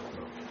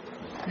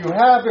You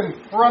have in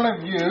front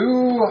of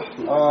you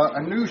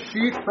a new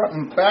sheet, front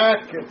and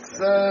back. It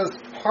says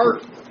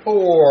Part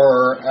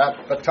 4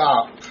 at the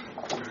top.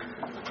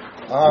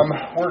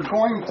 We're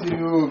going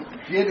to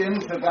get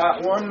into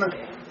that one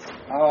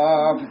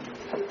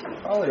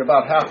probably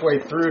about halfway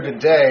through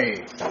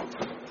today.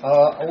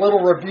 A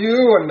little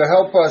review, and to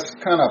help us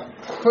kind of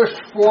push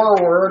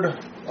forward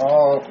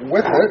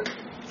with it,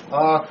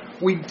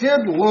 we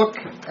did look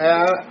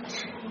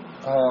at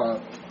a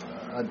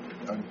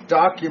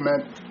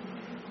document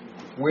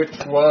which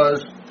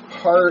was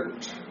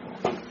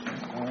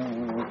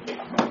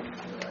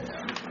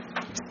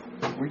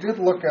we did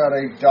look at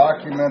a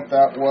document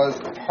that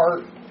was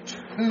Part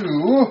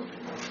 2,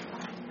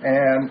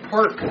 and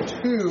Part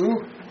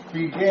 2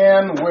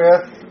 began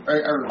with,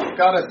 or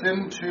got us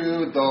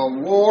into the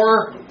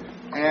war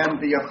and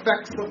the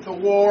effects of the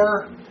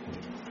war,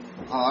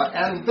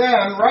 and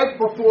then right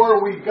before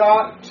we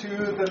got to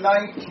the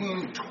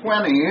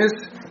 1920s,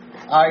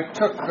 I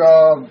took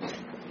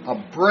a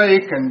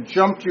break and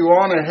jumped you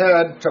on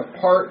ahead to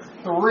Part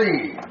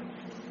 3.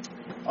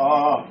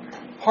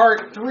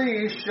 Part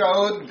 3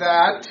 showed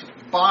that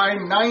by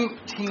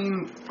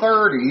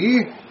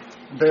 1930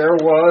 there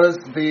was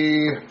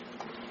the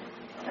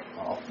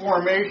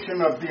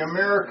formation of the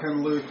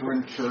American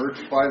Lutheran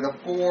Church by the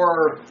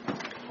four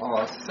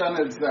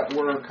synods that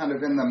were kind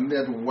of in the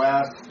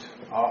Midwest,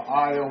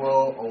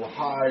 Iowa,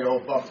 Ohio,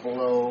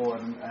 Buffalo,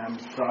 and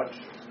such,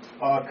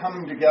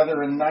 coming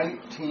together in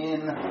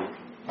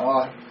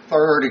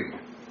 1930.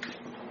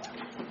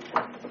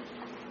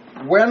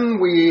 When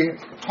we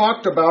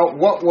talked about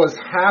what was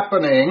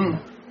happening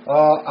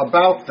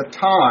about the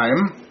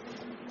time,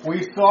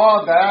 we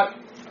saw that,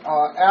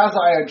 as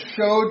I had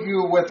showed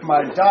you with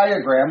my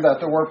diagram, that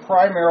there were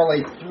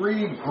primarily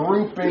three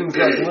groupings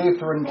of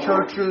Lutheran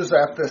churches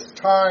at this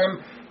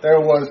time. There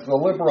was the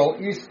liberal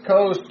East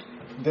Coast,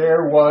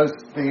 there was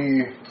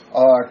the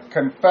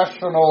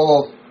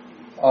confessional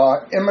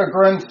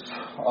immigrants,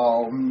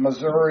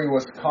 Missouri,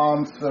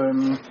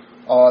 Wisconsin,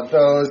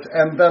 those,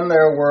 and then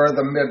there were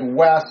the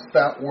Midwest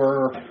that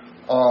were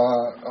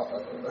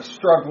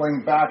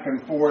struggling back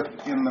and forth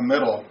in the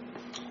middle.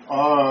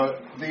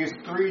 These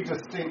three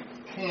distinct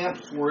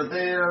camps were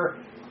there.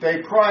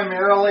 They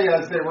primarily,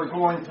 as they were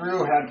going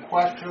through, had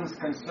questions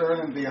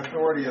concerning the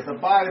authority of the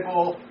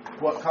Bible,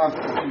 what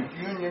constitutes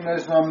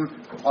unionism,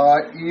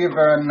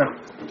 even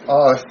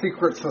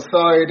secret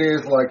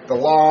societies like the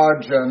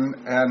Lodge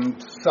and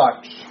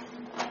such.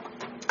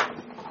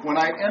 When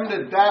I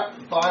ended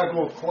that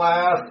Bible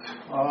class,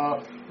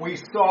 we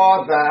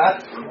saw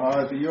that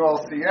the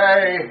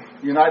ULCA,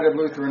 United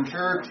Lutheran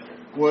Church,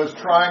 was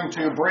trying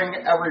to bring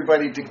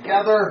everybody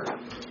together.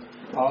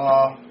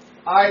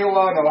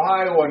 Iowa and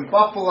Ohio and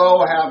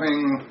Buffalo,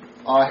 having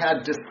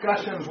had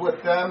discussions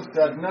with them,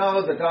 said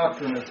no, the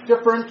doctrine is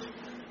different.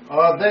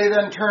 They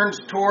then turned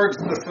towards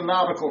the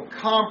Synodical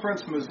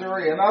Conference,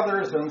 Missouri and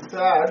others, and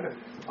said,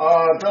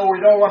 though we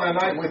don't want to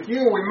unite with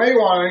you, we may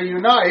want to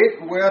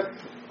unite with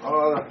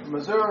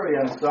Missouri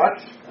and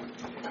such,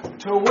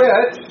 to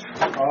which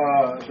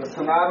the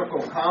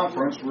Synodical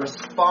Conference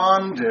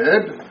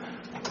responded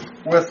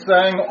with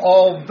saying,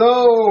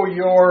 although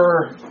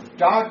your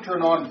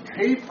doctrine on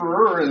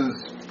paper is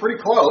pretty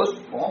close,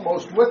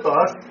 almost with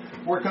us,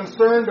 we're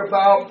concerned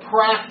about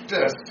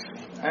practice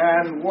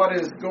and what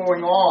is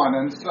going on,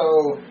 and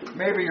so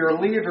maybe your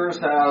leaders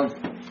have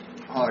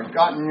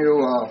gotten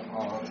you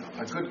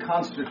a good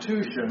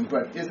constitution,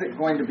 but is it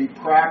going to be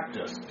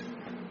practiced?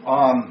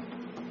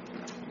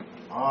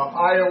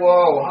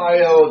 Iowa,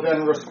 Ohio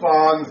then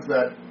responds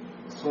that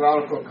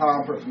Synodical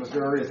Conference,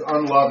 Missouri is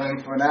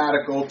unloving,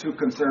 fanatical, too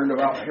concerned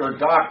about pure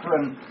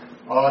doctrine,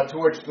 to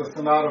which the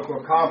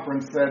Synodical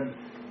Conference said,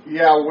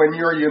 yeah, when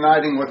you're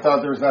uniting with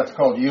others, that's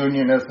called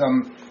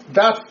unionism.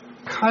 That's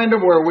kind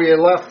of where we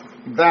left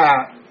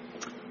that.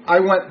 I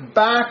went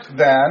back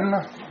then,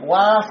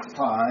 last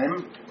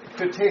time,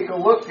 to take a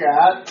look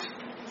at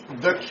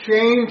the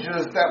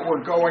changes that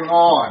were going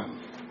on.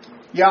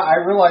 Yeah, I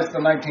realize the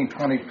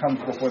 1920s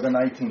comes before the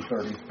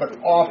 1930s, but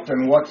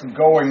often what's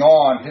going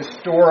on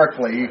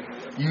historically,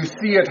 you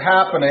see it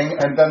happening,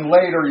 and then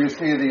later you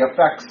see the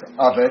effects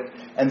of it,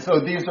 and so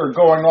these are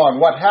going on.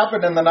 What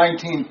happened in the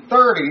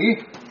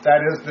 1930s,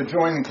 that is the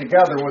joining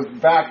together, was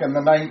back in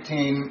the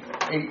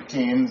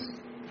 1918s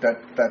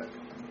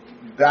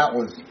that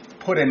was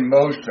put in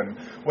motion.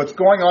 What's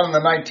going on in the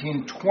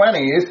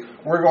 1920s,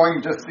 we're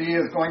going to see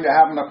is going to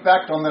have an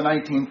effect on the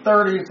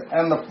 1930s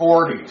and the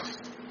 40s.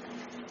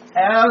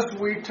 As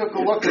we took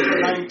a look at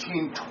the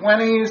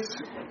 1920s,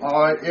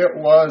 it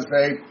was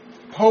a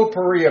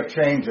potpourri of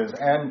changes,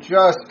 and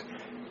just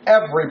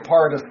every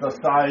part of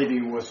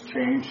society was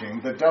changing.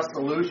 The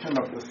dissolution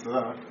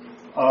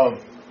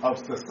of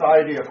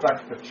society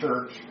affects the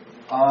church.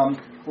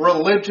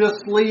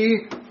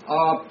 Religiously,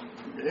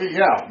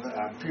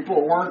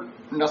 people weren't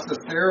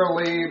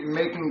necessarily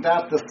making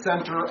that the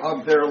center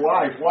of their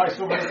life. Why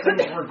so many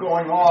things were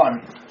going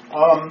on?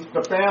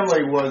 The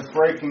family was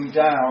breaking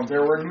down.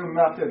 There were new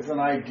methods and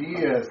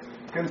ideas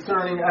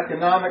concerning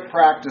economic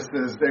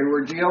practices. They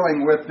were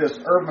dealing with this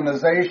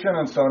urbanization,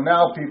 and so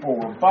now people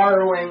were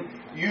borrowing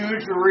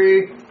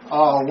usury,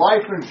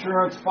 life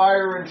insurance,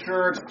 fire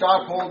insurance,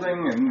 stock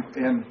holding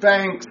in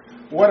banks.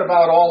 What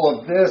about all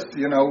of this?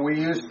 We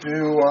used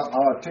to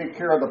take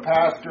care of the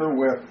pasture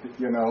with,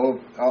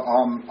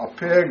 a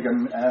pig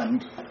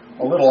and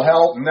a little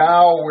help.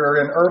 Now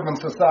we're in urban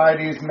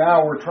societies.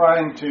 Now we're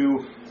trying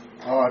to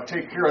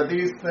take care of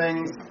these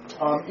things.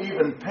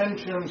 Even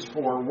pensions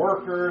for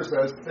workers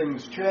as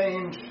things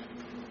change.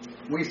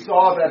 We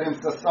saw that in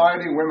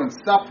society, women's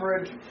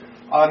suffrage,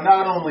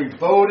 not only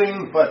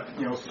voting, but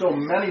so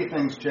many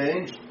things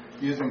changed.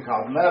 Using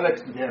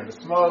cosmetics, began to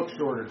smoke,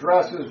 shorter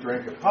dresses,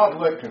 drank in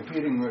public,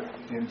 competing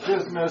in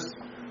business.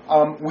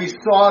 We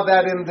saw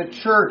that in the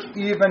church.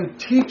 Even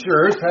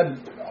teachers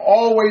had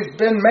always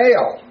been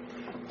male.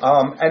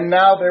 And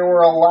now they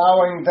were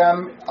allowing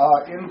them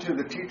into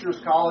the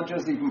teachers'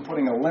 colleges, even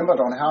putting a limit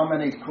on how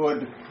many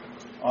could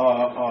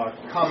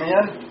come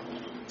in.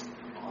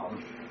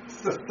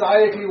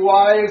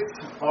 Society-wise,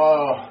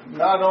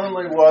 not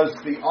only was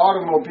the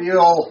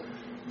automobile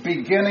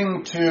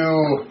beginning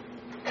to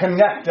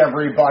connect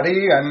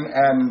everybody,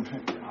 and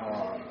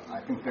I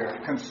think they're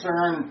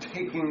concerned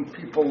taking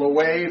people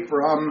away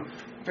from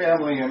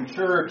family and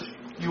church.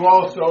 You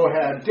also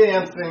had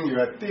dancing, you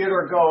had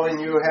theater going,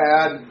 you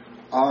had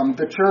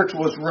the church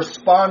was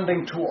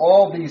responding to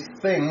all these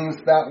things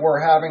that were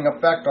having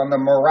effect on the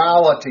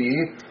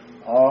morality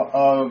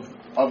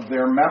of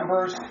their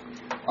members.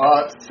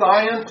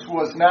 Science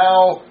was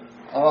now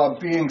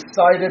being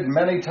cited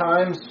many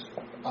times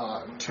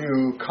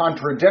to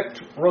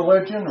contradict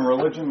religion, and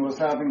religion was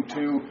having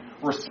to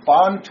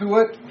respond to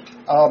it.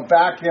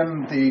 Back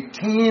in the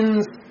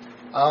teens,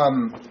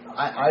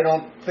 I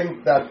don't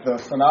think that the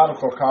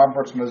Synodical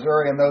Conference,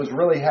 Missouri, and those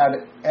really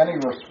had any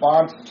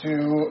response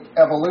to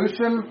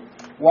evolution.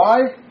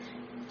 Why?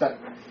 That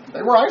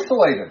they were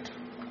isolated.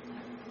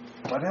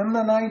 But in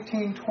the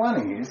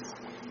 1920s,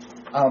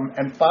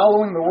 and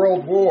following the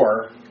World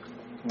War,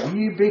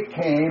 we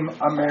became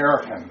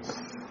Americans.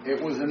 It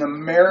was an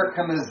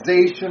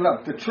Americanization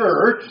of the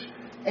church,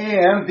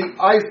 and the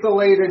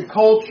isolated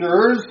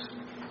cultures,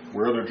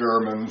 we're the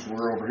Germans,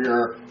 we're over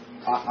here,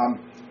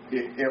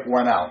 it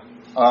went out.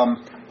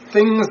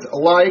 Things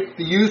like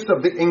the use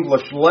of the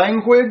English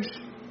language,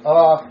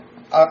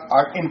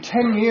 in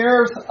 10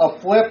 years, a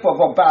flip of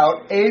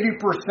about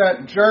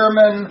 80%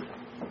 German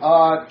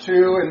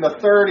to, in the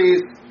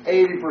 30s,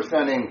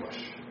 80%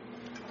 English.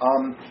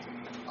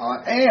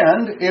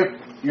 And if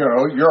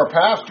you're a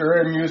pastor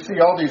and you see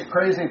all these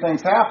crazy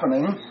things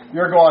happening,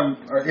 you're going,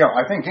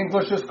 I think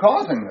English is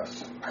causing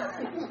this.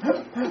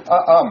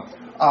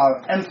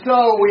 And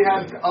so we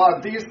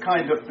had these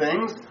kind of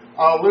things.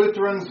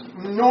 Lutherans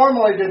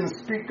normally didn't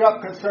speak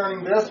up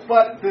concerning this,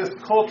 but this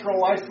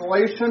cultural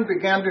isolation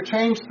began to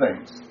change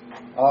things.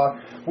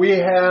 We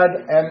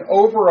had an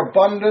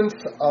overabundance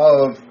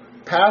of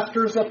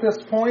pastors at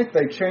this point.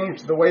 They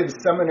changed the way the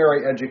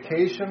seminary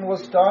education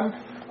was done.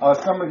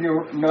 Some of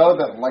you know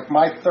that, like,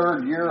 my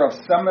third year of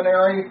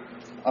seminary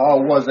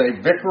was a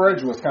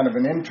vicarage, was kind of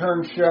an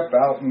internship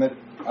out in the.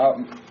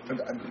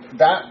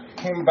 That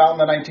came about in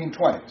the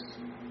 1920s.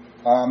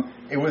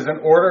 It was in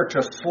order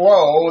to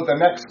slow the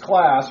next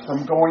class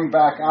from going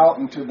back out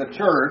into the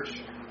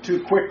church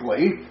too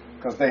quickly,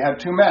 because they had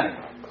too many.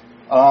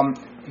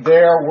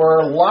 There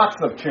were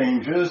lots of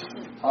changes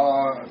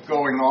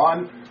going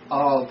on.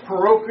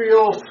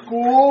 Parochial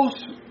schools.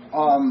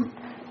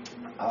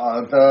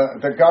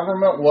 The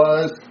government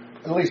was,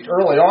 at least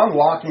early on,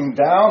 locking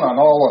down on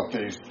all of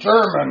these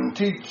German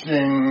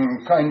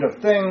teaching kind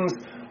of things.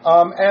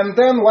 And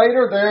then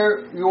later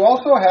there, you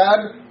also had,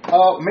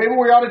 maybe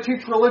we ought to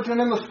teach religion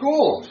in the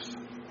schools,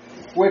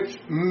 which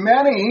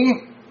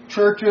many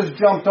churches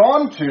jumped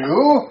onto.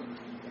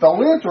 The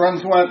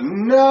Lutherans went,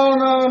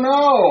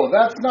 no,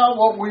 that's not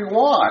what we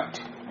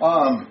want.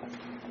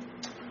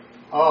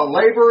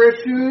 Labor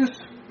issues,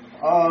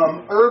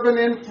 urban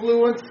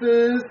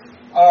influences,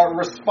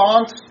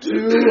 response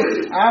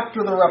to,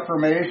 after the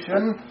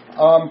Reformation,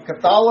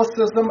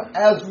 Catholicism,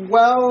 as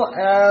well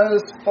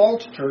as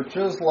false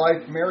churches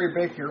like Mary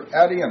Baker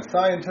Eddy and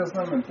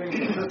Scientism and things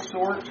of this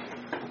sort.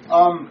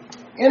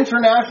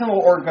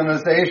 International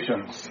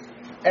organizations,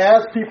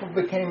 as people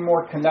became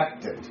more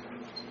connected,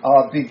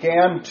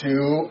 began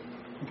to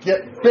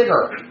get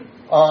bigger.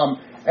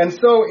 And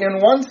so, in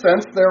one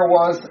sense, there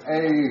was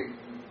a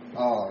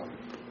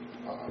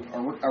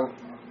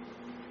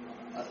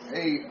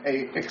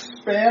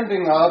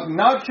expanding of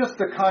not just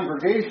the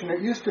congregation.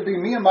 It used to be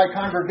me and my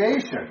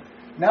congregation.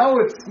 Now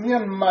it's me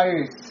and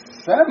my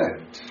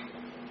Senate.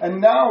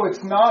 And now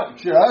it's not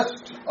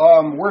just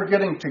we're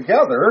getting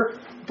together,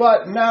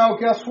 but now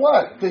guess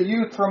what? The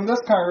youth from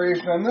this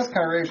congregation and this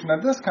congregation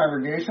and this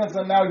congregation,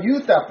 and now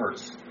youth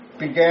efforts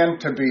began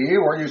to be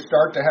where you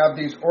start to have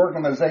these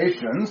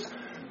organizations,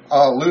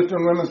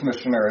 Lutheran Women's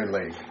Missionary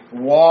League,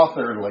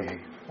 Walther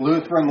League,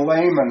 Lutheran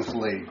Laymen's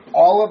League.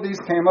 All of these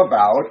came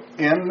about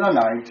in the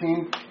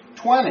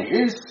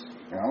 1920s,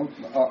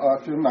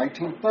 through the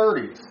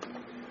 1930s.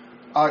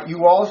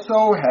 You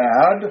also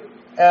had,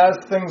 as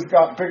things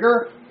got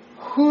bigger,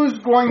 who's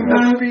going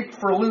to speak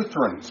for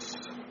Lutherans?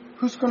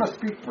 Who's going to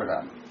speak for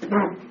them?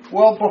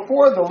 Well,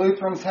 before the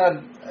Lutherans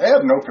had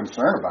no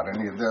concern about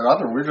any of the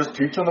other. We're just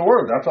teaching the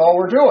Word. That's all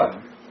we're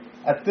doing.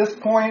 At this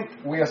point,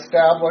 we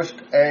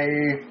established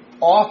a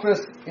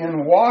office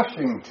in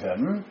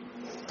Washington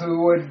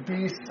who would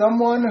be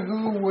someone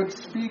who would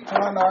speak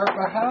on our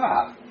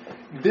behalf.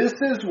 This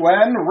is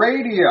when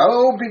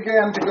radio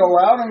began to go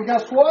out, and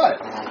guess what?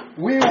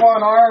 We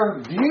want our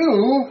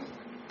view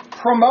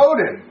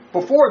promoted.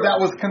 Before that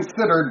was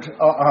considered,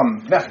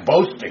 that's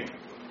boasting.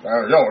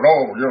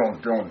 You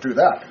don't do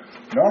that.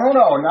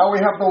 No. Now we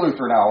have the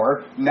Lutheran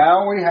Hour.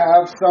 Now we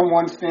have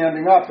someone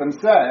standing up and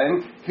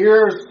saying,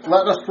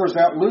 let us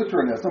present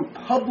Lutheranism.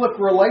 Public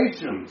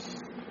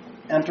relations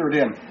entered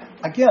in.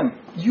 Again,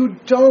 you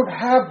don't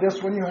have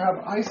this when you have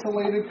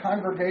isolated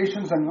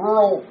congregations and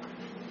rural,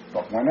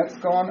 but when it's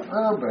gone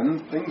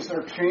urban, things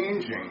are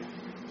changing.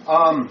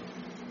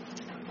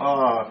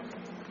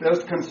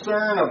 There's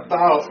concern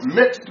about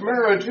mixed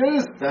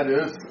marriages, that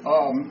is,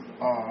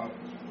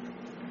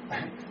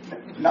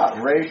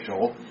 not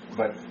racial,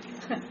 but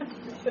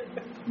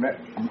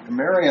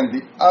marrying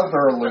the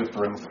other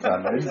Lutheran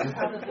Synod,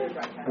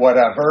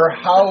 whatever.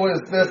 How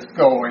is this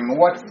going?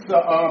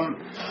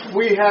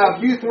 We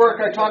have youth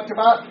work I talked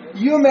about.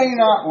 You may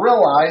not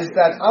realize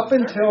that up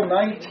until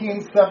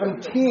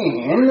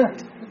 1917,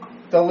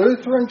 the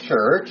Lutheran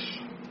Church,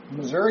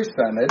 Missouri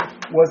Synod,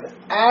 was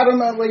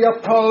adamantly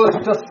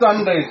opposed to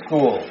Sunday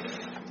schools.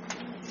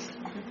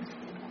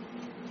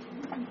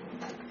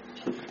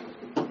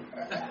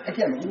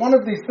 Again, one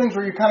of these things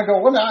where you kind of go,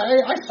 well,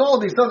 I saw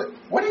these other...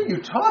 What are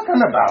you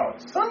talking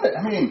about? Sunday?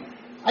 I mean,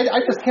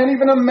 I just can't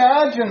even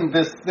imagine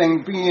this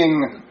thing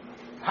being...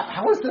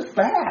 How is this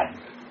bad?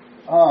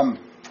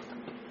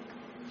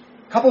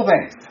 Couple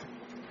things.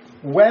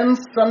 When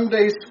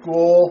Sunday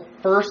school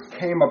first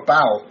came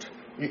about,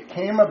 it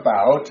came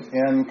about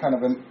in kind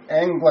of an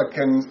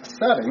Anglican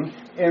setting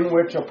in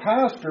which a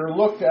pastor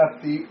looked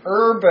at the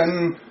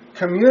urban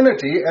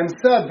community and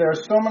said,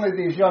 there's so many of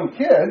these young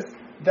kids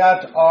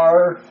that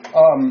are,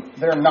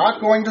 they're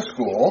not going to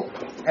school,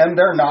 and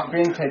they're not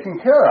being taken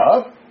care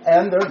of,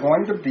 and they're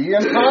going to be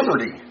in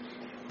poverty.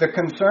 The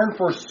concern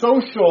for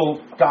social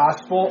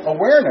gospel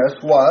awareness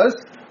was,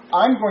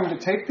 I'm going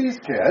to take these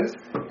kids,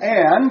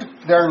 and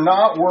they're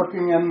not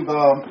working in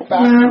the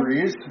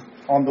factories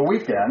on the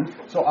weekend,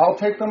 so I'll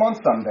take them on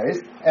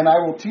Sundays, and I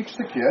will teach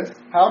the kids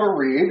how to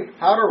read,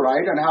 how to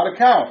write, and how to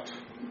count.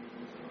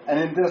 And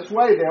in this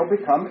way, they'll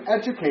become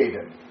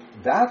educated.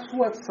 That's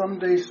what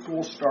Sunday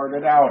school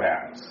started out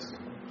as.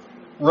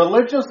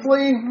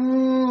 Religiously,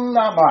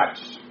 not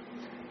much.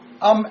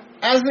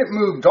 As it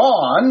moved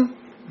on,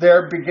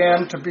 there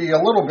began to be a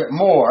little bit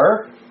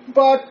more,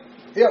 but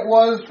it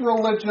was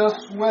religious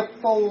with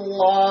a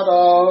lot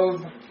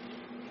of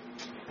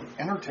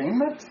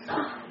entertainment,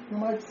 you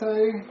might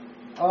say.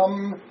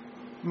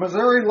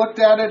 Missouri looked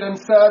at it and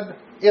said,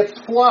 it's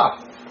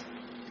fluff.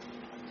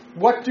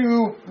 What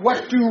do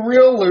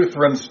real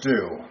Lutherans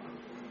do?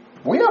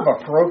 We have a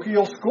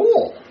parochial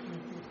school.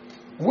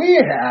 We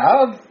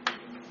have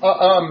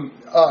a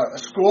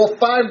school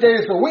 5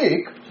 days a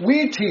week.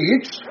 We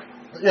teach,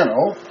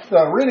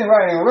 the reading,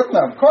 writing, and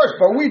arithmetic, of course,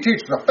 but we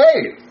teach the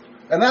faith.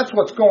 And that's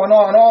what's going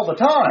on all the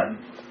time.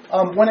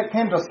 When it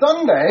came to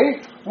Sunday,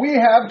 we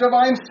have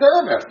divine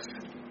service.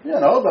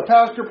 The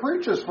pastor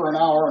preaches for an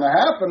hour and a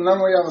half, and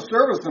then we have a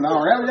service an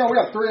hour and a half. We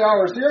got 3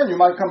 hours here, and you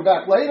might come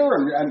back later.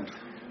 And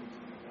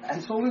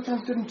so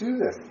Lutherans didn't do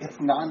this. It's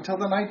not until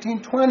the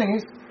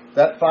 1920s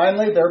that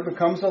finally there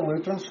becomes a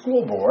Lutheran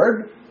school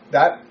board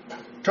that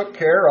took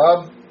care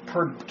of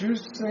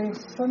producing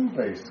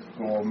Sunday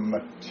school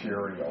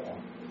material.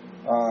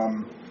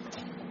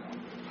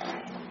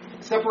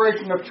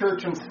 Separation of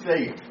church and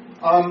state.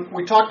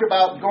 We talked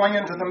about going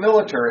into the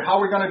military. How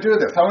are we going to do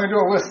this? How are we going to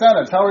do it with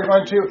synods? How are we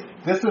going to...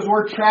 This is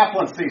where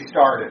chaplaincy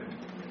started.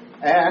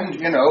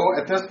 And,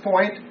 at this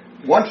point,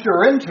 once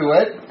you're into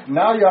it,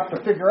 now you have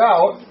to figure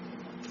out,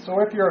 so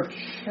if you're a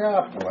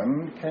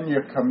chaplain, can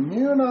you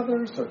commune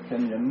others or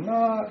can you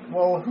not?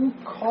 Well, who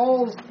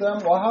calls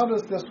them? Well, how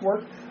does this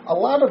work? A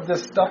lot of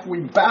this stuff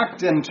we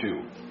backed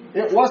into.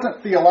 It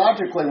wasn't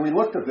theologically we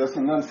looked at this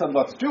and then said,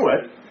 let's do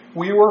it.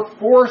 We were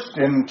forced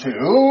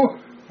into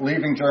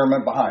leaving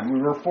German behind.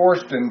 We were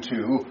forced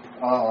into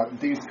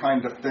these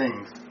kind of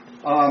things.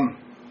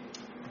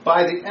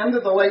 By the end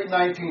of the late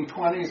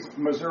 1920s,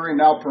 Missouri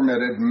now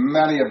permitted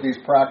many of these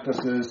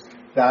practices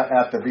that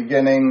at the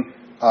beginning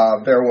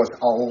there was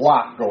a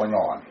lot going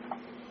on.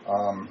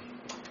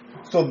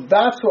 So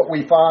that's what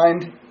we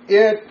find.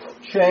 It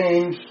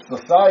changed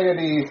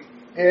society.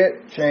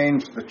 It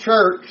changed the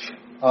church.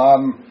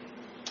 I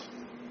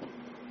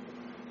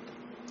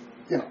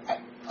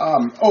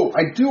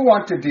do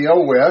want to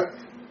deal with,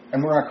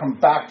 and we're going to come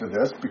back to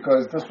this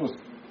because this was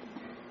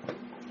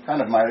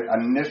kind of my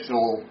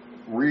initial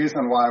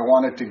reason why I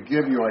wanted to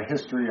give you a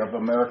history of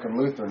American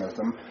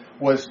Lutheranism,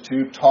 was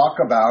to talk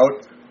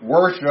about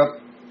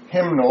worship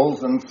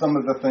hymnals and some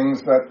of the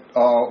things that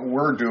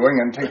we're doing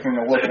and taking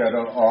a look at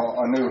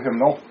a new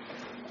hymnal.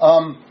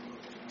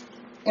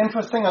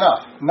 Interesting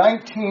enough,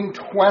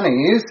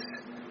 1920s,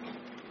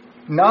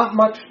 not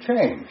much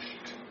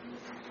changed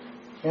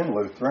in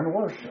Lutheran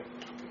worship.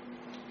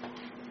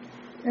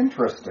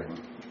 Interesting.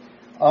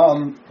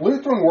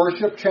 Lutheran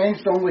worship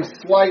changed only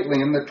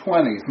slightly in the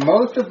 20s.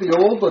 Most of the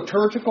old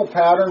liturgical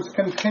patterns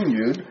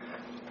continued,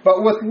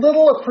 but with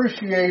little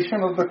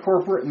appreciation of the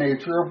corporate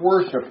nature of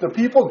worship. The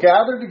people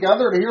gathered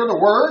together to hear the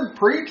word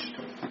preached,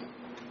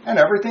 and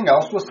everything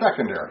else was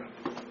secondary.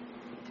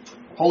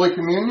 Holy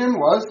Communion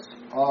was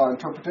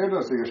interpreted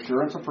as the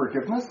assurance of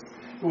forgiveness.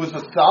 It was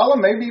a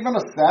solemn, maybe even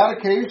a sad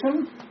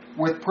occasion,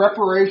 with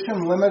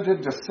preparation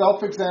limited to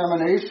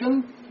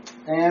self-examination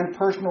and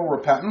personal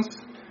repentance.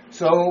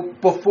 So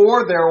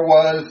before there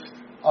was,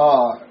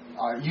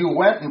 you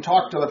went and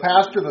talked to the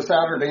pastor the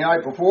Saturday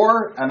night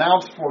before,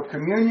 announced for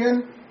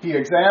communion, he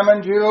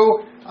examined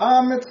you.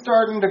 It's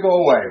starting to go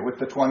away with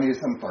the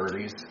 20s and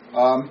 30s,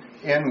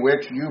 in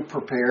which you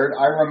prepared.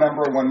 I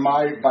remember when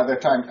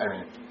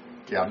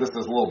this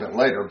is a little bit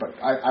later, but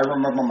I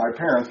remember my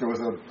parents, there was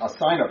a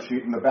sign-up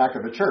sheet in the back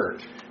of the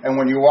church, and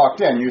when you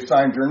walked in, you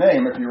signed your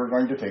name if you were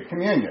going to take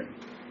communion.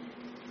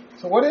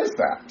 So what is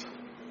that?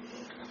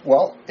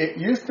 Well, it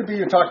used to be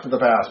you talked to the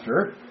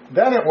pastor,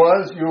 then it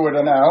was you would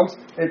announce,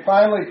 it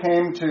finally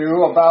came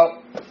to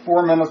about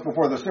 4 minutes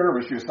before the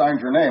service, you signed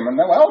your name, and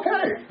then, well,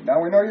 okay, now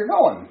we know you're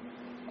going.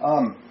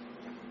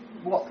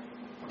 Well,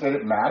 did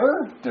it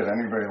matter? Did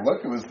anybody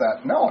look? It was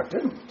that? No, it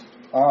didn't.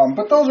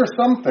 But those are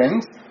some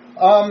things.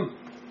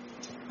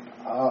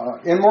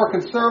 In more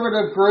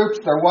conservative groups,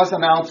 there was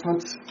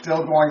announcements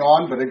still going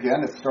on, but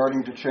again, it's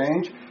starting to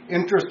change.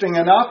 Interesting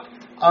enough,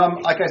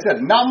 like I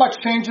said, not much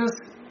changes.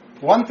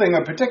 One thing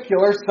in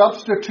particular,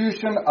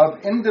 substitution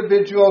of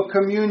individual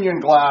communion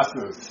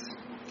glasses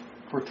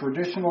for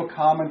traditional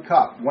common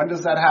cup. When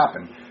does that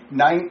happen?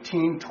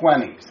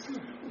 1920s.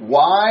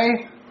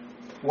 Why?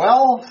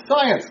 Well,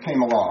 science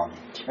came along,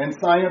 and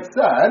science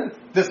said,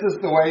 this is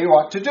the way you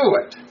ought to do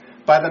it.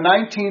 By the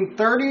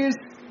 1930s,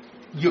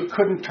 you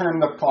couldn't turn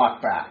the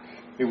clock back.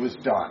 It was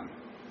done.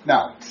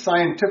 Now, is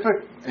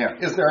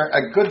there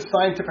a good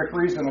scientific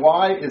reason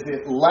why? Is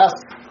it less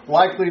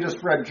likely to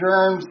spread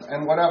germs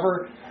and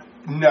whatever?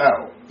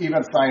 No,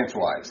 even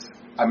science-wise.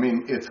 I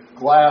mean, it's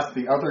glass.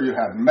 The other, you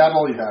had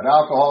metal, you had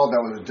alcohol,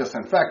 that was a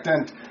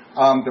disinfectant.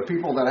 The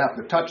people that have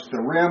to touch the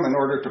rim in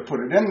order to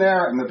put it in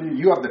there, and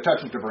you have to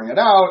touch it to bring it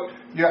out.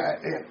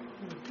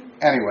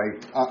 Anyway,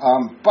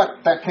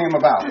 but that came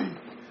about.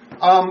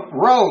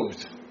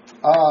 Robes.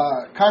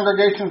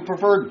 Congregations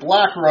preferred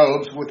black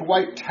robes with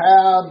white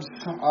tabs.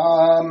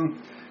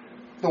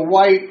 The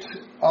white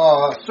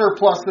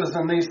surplices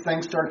and these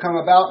things started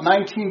coming about.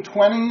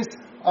 1920s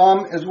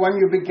is when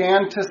you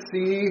began to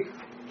see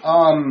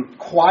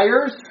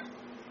choirs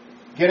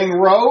getting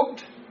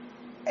robed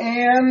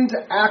and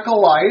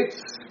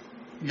acolytes,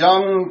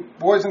 young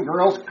boys and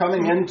girls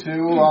coming in to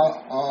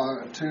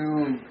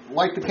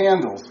light the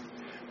candles.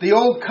 The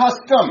old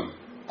custom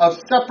of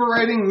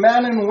separating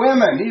men and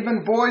women,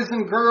 even boys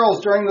and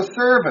girls during the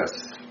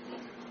service.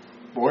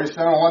 Boys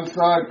sat on one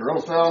side,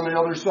 girls sat on the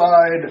other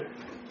side,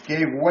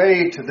 gave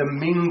way to the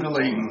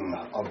mingling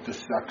of the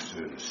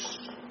sexes.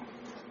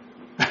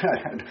 I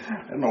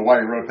don't know why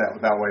he wrote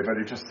that way, but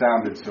it just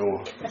sounded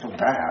so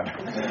bad.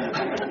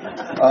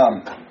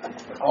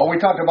 We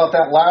talked about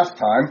that last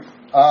time.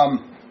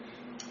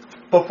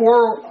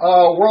 Before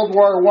World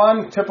War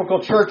I,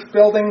 typical church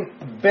building,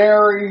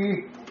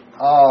 very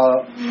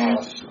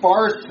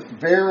sparse,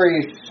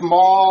 very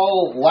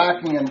small,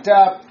 lacking in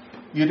depth.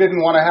 You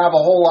didn't want to have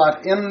a whole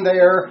lot in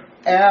there.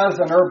 As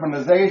an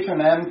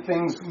urbanization and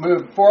things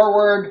moved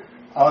forward,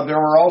 there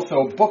were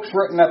also books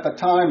written at the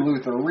time,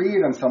 Luther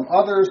Reed and some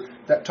others,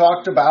 that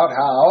talked about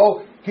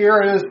how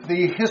here is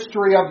the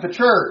history of the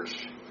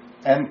church,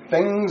 and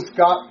things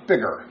got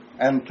bigger,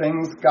 and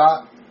things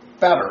got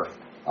better.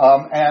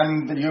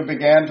 And you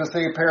began to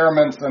see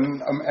pyramids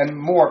and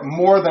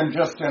more than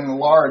just in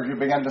large. You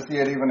began to see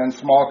it even in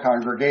small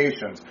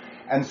congregations.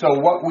 And so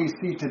what we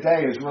see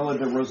today is really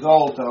the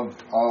result of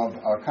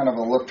a kind of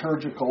a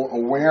liturgical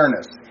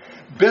awareness.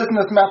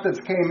 Business methods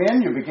came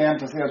in. You began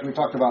to see, as we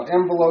talked about,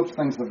 envelopes,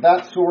 things of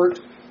that sort.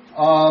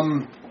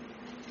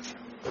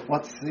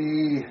 Let's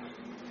see.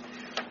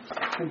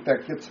 I think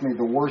that gets me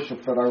the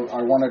worship that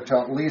I wanted to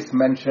at least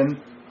mention.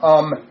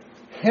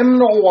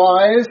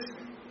 Hymnal-wise,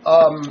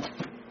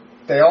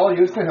 they all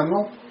used a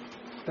hymnal.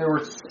 They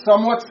were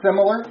somewhat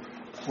similar.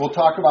 We'll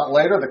talk about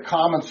later the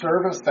common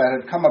service that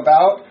had come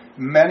about.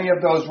 Many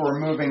of those were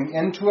moving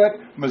into it.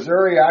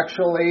 Missouri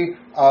actually,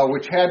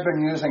 which had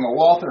been using a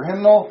Walther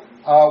hymnal,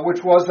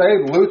 which was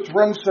a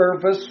Lutheran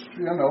service,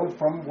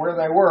 from where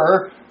they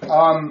were,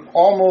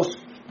 almost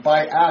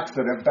by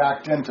accident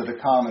backed into the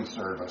common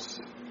service.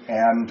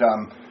 And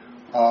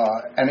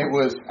it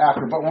was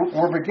after, but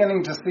we're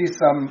beginning to see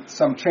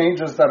some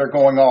changes that are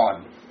going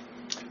on.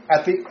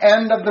 At the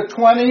end of the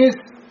 20s,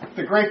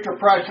 the Great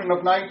Depression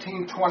of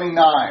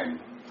 1929,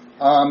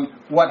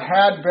 what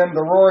had been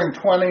the Roaring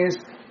 20s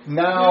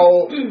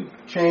Now,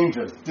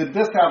 changes. Did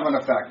this have an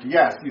effect?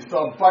 Yes. You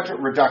saw budget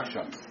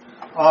reductions.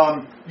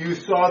 You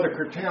saw the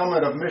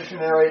curtailment of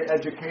missionary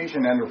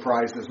education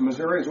enterprises.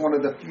 Missouri is one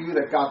of the few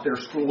that got their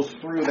schools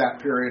through that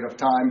period of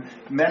time.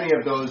 Many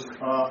of those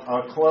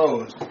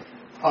closed.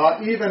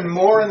 Even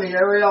more in the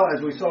area,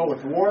 as we saw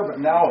with war, but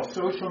now of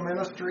social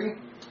ministry.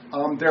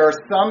 There are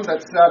some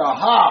that said,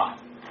 aha,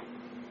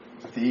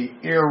 the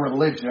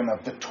irreligion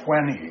of the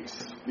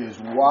 20s is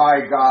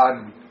why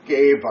God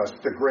gave us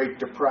the Great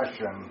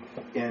Depression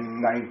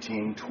in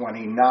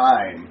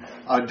 1929.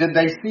 Did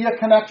they see a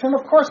connection?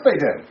 Of course they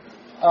did.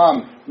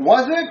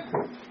 Was it?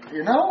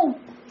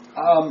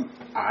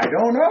 I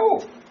don't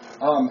know.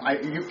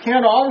 You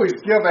can't always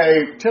give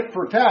a tit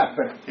for tat,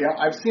 but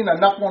I've seen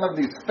enough one of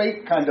these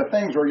fake kind of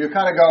things where you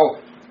kind of go,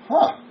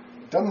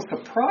 doesn't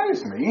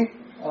surprise me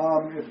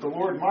if the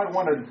Lord might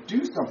want to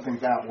do something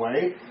that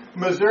way.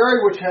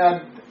 Missouri, which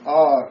had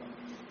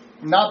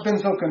not been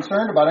so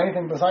concerned about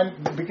anything besides,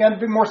 began to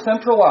be more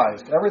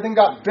centralized. Everything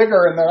got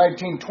bigger in the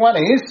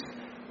 1920s.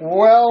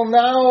 Well,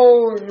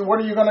 now, what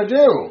are you going to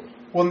do?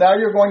 Well, now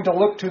you're going to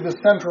look to the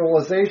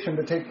centralization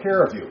to take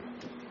care of you.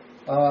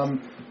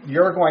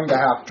 You're going to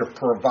have to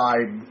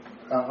provide,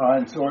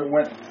 and so it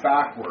went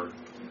backward.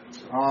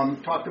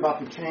 Talked about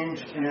the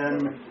change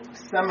in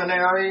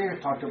seminary,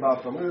 talked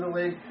about the Luther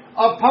League.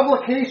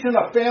 Publication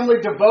of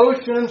family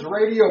devotions,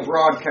 radio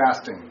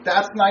broadcasting.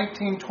 That's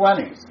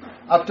 1920s.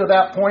 Up to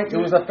that point, it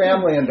was a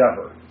family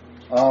endeavor.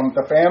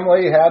 The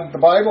family had the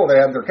Bible, they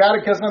had their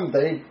catechism,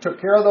 they took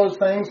care of those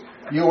things.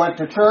 You went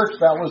to church,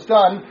 that was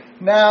done.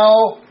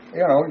 Now,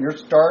 you're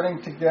starting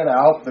to get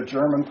out the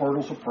German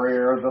portals of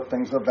prayer, the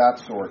things of that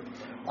sort.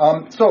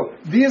 So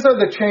these are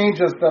the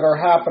changes that are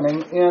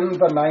happening in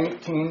the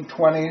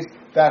 1920s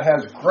that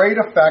has great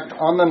effect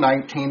on the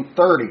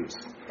 1930s.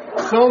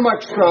 So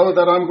much so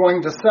that I'm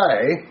going to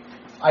say,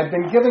 I've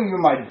been giving you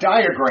my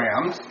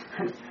diagrams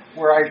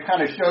where I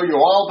kind of show you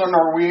all the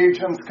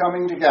Norwegians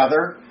coming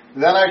together.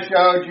 Then I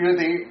showed you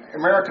the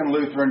American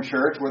Lutheran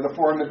Church where the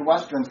four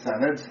Midwestern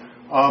synods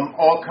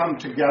all come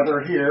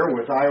together here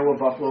with Iowa,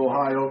 Buffalo,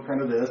 Ohio,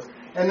 kind of this.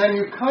 And then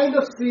you kind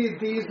of see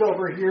these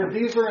over here.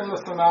 These are in the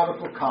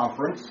Synodical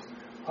Conference.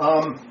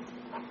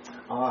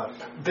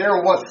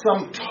 There was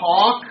some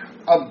talk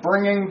of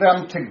bringing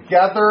them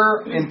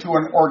together into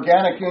an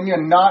organic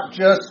union, not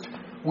just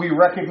we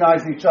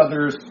recognize each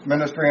other's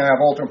ministry and have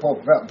ultimate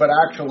pulpit, but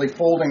actually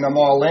folding them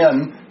all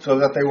in so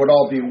that they would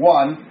all be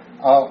one.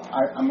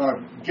 I'm going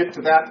to get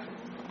to that.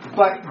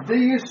 But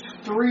these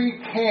three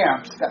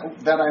camps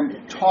that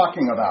I'm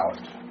talking about,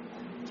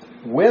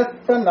 with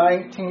the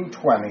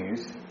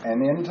 1920s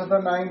and into the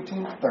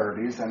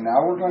 1930s, and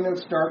now we're going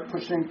to start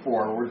pushing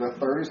forward the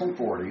 30s and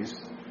 40s,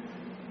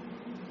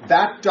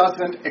 that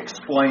doesn't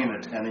explain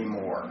it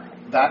anymore,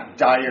 that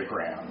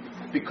diagram,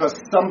 because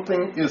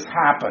something is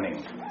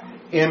happening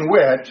in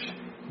which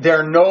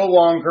they're no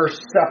longer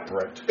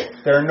separate,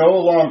 they're no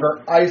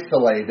longer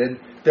isolated,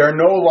 they're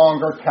no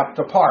longer kept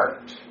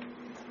apart.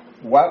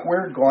 What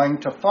we're going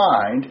to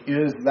find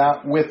is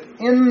that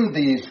within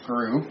these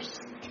groups,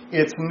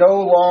 it's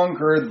no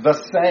longer the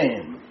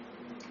same.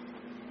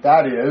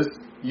 That is,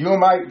 you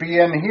might be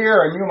in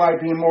here and you might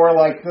be more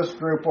like this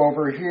group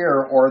over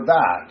here or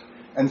that.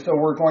 And so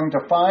we're going to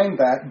find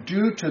that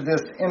due to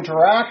this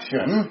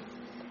interaction,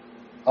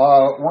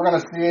 we're going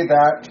to see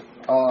that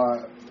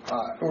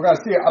we're going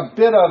to see a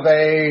bit of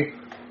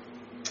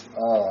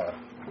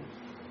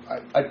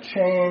a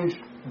change,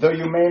 though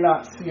you may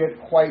not see it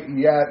quite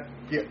yet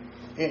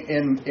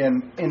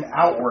in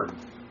outward.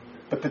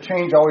 But the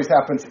change always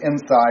happens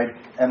inside,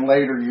 and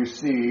later you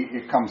see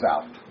it comes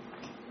out.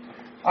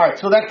 All right,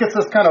 so that gets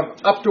us kind of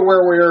up to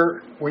where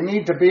we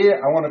need to be.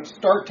 I want to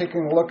start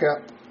taking a look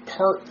at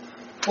part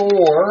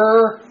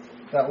 4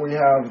 that we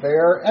have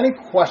there. Any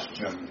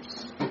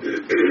questions?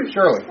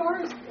 Shirley. As far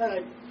as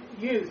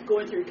youth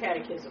going through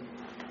catechism,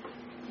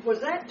 was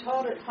that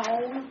taught at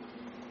home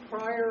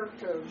prior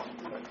to,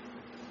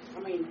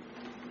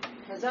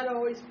 has that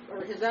always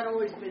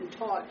been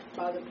taught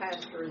by the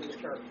pastor in the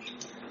church?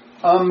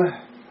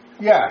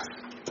 Yes.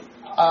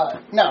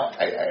 Now,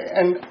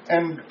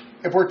 and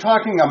if we're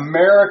talking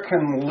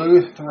American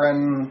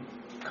Lutheran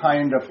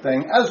kind of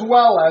thing, as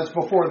well as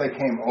before they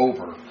came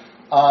over,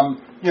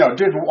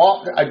 did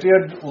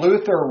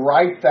Luther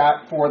write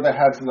that for the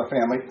heads of the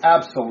family?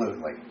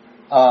 Absolutely.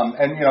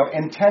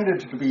 Intended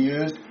to be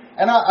used.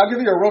 And I'll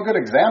give you a real good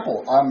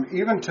example.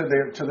 Even to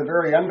the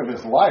very end of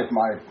his life,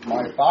 my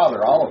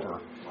father, Oliver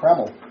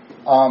Kreml,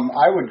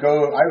 I would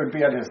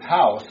be at his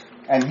house,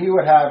 and he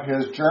would have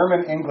his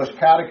German-English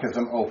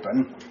catechism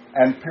open,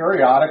 and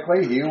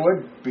periodically he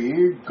would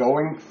be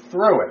going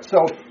through it.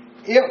 So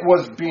it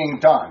was being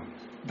done.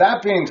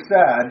 That being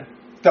said,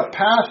 the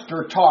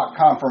pastor taught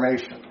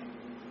confirmation,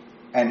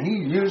 and he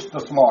used the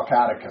small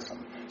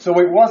catechism. So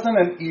it wasn't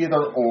an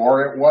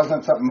either-or, it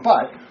wasn't something,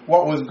 but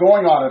what was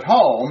going on at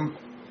home,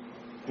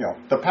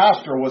 the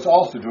pastor was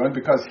also doing,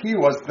 because he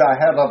was the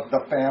head of the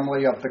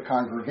family of the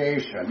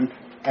congregation,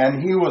 and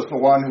he was the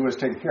one who was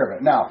taking care of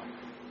it. Now,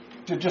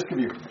 to just give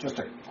you just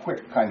a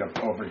quick kind of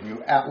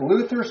overview, at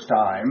Luther's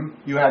time,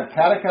 you had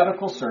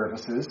catechetical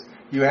services.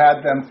 You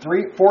had them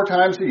 3-4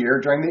 times a year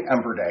during the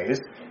Ember Days,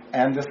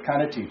 and this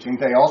kind of teaching.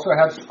 They also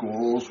had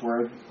schools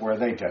where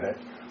they did it.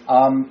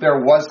 There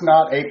was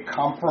not a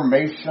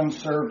confirmation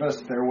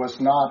service. There was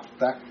not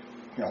that,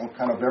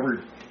 kind of every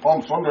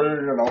Palm Sunday,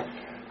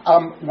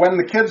 When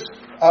the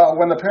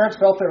parents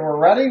felt they were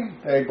ready,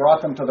 they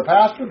brought them to the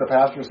pastor. The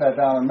pastor sat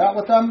down and met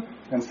with them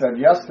and said,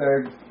 yes,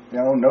 they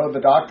know the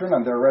doctrine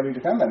and they're ready to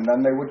come, and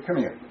then they would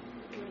commune.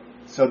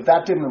 So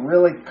that didn't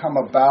really come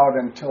about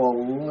until a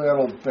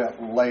little bit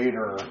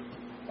later.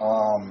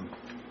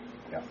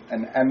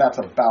 And that's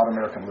about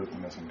American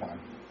Lutheranism time.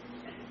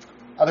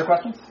 Other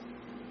questions?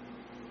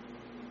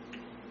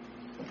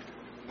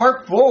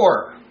 Part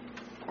 4.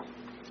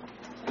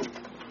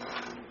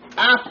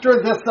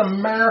 After this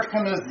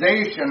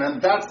Americanization, and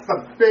that's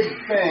the big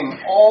thing,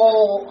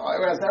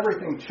 as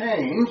everything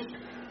changed,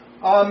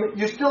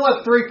 you still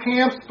have 3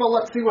 camps, but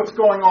let's see what's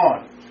going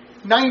on.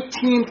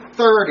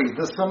 1930,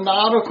 the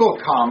Synodical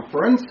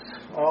Conference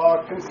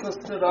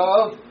consisted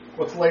of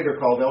what's later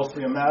called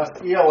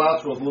LCMS.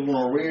 ELS was Little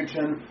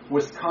Norwegian,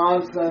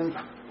 Wisconsin,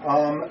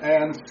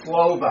 and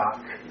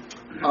Slovak.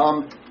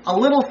 A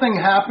little thing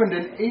happened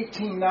in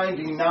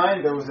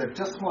 1899. There was a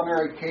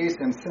disciplinary case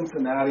in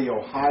Cincinnati,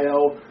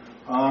 Ohio.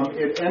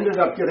 It ended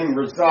up getting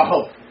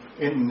resolved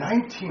in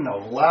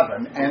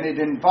 1911, and it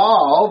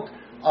involved,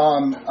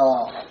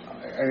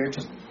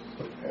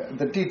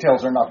 the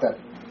details are not that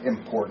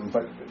important,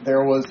 but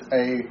there was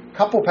a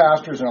couple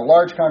pastors in a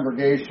large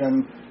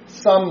congregation.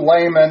 Some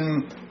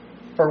layman,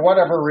 for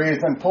whatever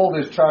reason, pulled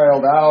his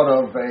child out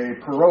of a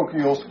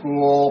parochial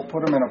school,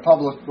 put him in a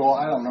public school.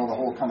 I don't know the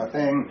whole kind of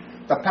thing.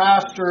 The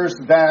pastors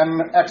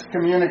then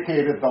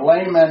excommunicated the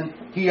layman.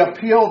 He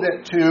appealed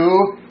it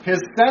to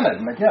his synod.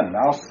 And again,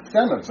 now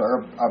synods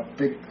are a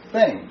big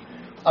thing.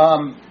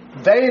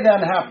 They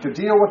then have to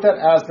deal with it.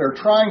 As they're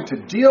trying to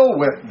deal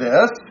with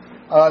this,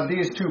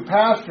 these 2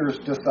 pastors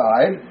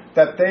decide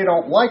that they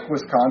don't like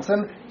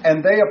Wisconsin,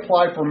 and they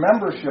apply for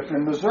membership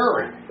in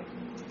Missouri.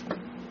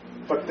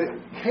 But the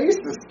case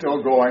is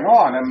still going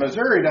on, and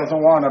Missouri doesn't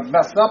want to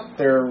mess up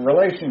their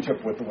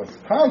relationship with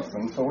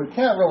Wisconsin, so we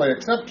can't really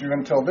accept you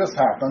until this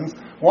happens.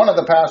 One of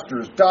the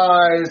pastors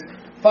dies.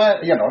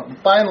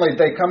 Finally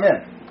they come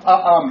in.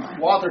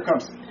 Walther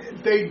comes.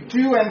 They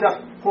do end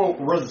up, quote,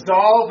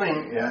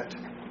 resolving it,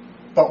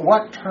 but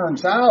what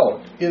turns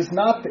out is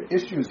not the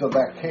issues of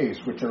that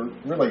case, which are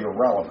really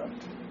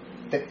irrelevant.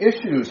 The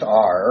issues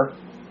are,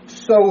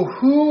 so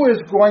who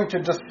is going to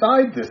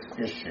decide this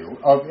issue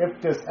of if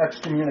this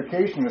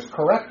excommunication is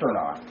correct or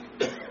not?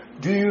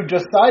 Do you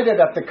decide it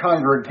at the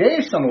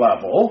congregation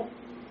level,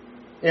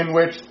 in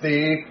which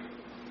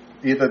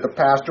either the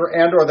pastor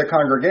and or the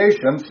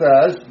congregation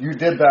says, you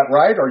did that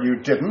right or you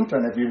didn't,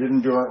 and if you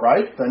didn't do it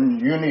right, then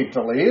you need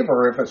to leave,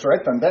 or if it's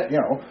right, then that,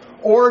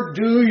 or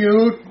do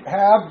you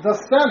have the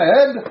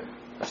synod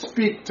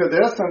speak to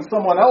this and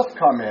someone else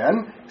come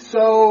in?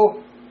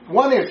 So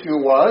one issue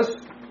was,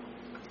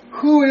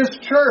 who is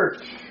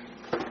church?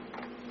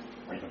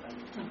 Wait a minute.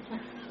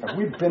 Have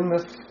we been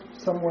this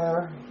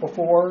somewhere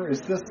before?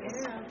 Is this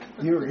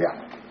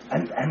yeah.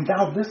 And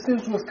now this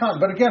is Wisconsin.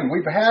 But again,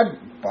 we've had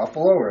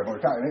Buffalo,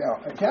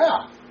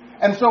 yeah.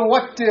 And so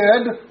what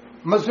did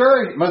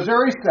Missouri?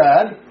 Missouri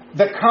said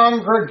the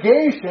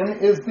congregation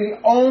is the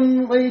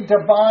only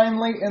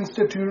divinely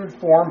instituted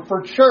form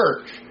for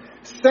church.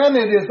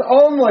 Synod is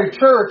only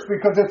church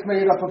because it's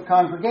made up of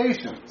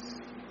congregations.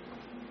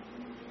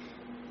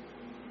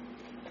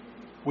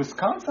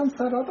 Wisconsin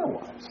said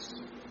otherwise.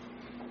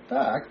 In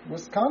fact,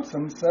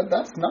 Wisconsin said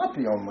that's not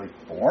the only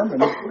form.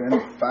 And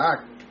in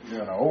fact,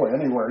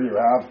 anywhere you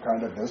have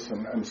kind of this.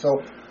 And so,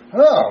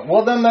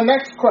 well, then the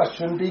next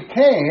question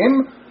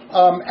became,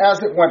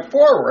 as it went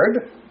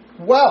forward,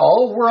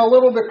 well, we're a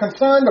little bit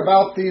concerned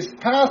about these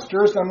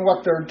pastors and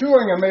what they're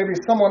doing, and maybe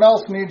someone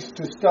else needs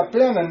to step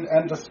in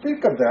and to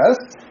speak of this.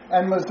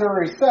 And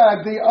Missouri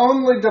said the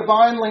only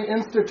divinely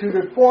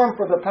instituted form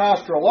for the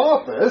pastoral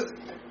office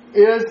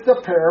is the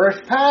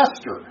parish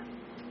pastor.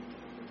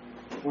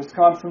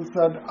 Wisconsin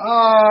said,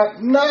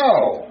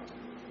 no.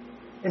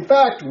 In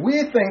fact,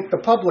 we think the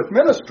public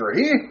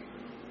ministry,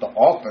 the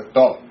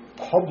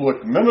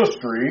public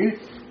ministry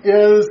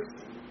is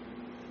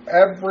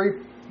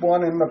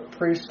everyone in the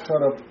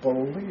priesthood of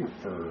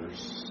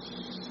believers.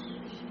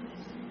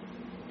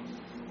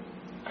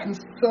 And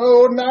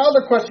so now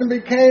the question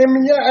became,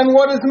 and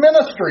what is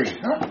ministry?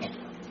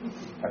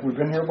 Have we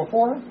been here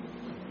before?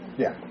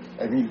 Yeah.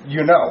 I mean,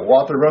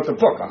 Walther wrote the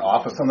book on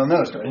office and the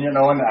ministry, and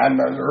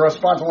the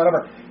response and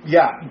whatever.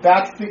 Yeah,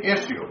 that's the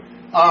issue.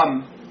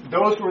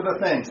 Those were the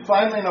things.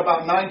 Finally, in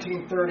about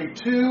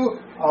 1932,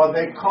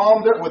 they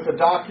calmed it with a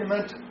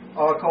document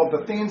called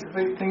the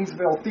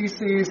Thiensville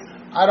Theses.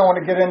 I don't want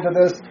to get into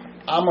this.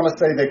 I'm going to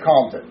say they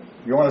calmed it.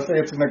 You want to say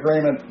it's an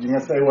agreement, you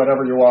can say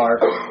whatever you are.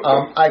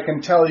 I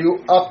can tell you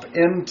up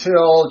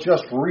until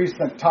just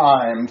recent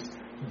times,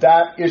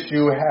 that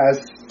issue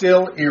has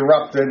still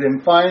erupted,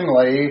 and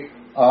finally,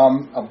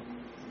 10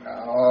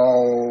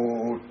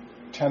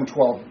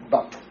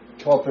 about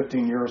 12,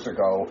 15 years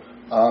ago,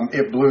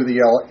 it blew the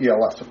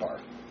ELS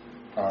apart.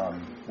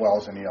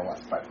 Wells and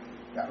ELS, but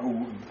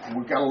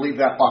we've got to leave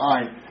that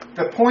behind.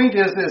 The point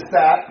is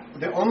that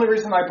the only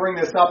reason I bring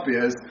this up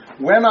is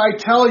when I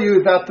tell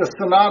you that the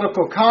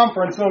Synodical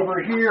Conference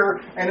over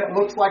here, and it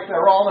looks like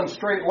they're all in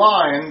straight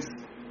lines,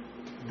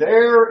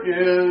 they're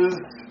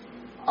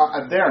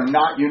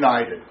not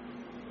united.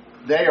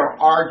 They are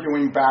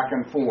arguing back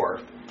and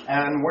forth.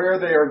 And where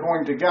they are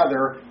going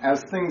together,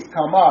 as things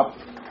come up,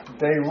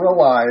 they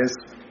realize,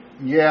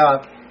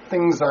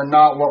 things are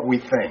not what we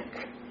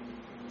think.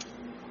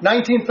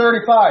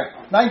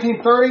 1935,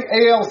 1930,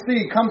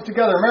 ALC comes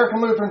together, American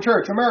Lutheran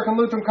Church, American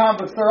Lutheran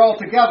Conference, they're all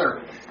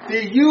together.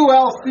 The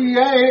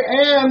ULCA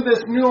and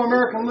this new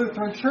American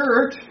Lutheran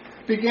Church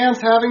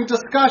begins having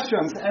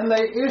discussions, and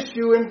they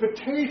issue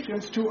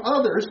invitations to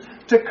others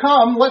to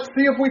come. Let's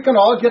see if we can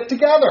all get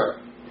together.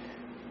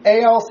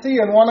 ALC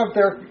in one of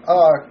their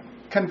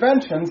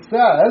conventions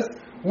says,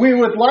 we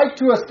would like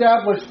to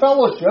establish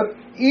fellowship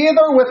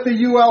either with the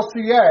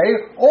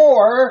ULCA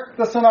or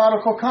the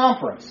Synodical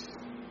Conference.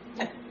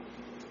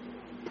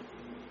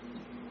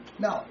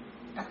 Now,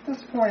 at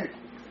this point,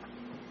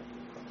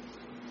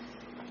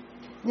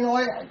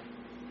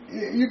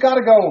 you got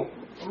to go,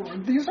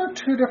 these are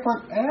two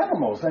different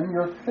animals, and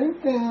you're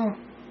thinking,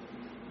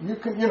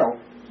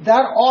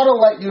 that ought to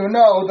let you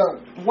know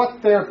that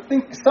what they're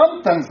thinking,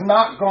 something's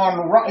not gone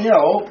right,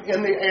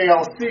 in the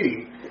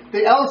ALC.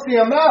 The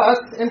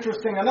LCMS,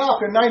 interesting enough,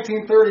 in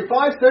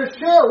 1935 says,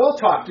 sure, we'll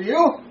talk to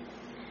you.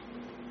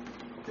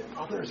 The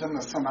others in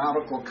the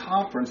Synodical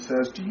Conference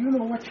says, do you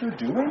know what you're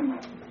doing?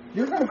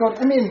 You're going to go,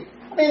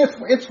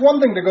 it's one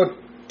thing to go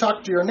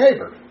talk to your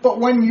neighbor, but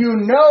when you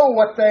know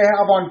what they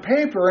have on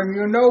paper and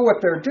you know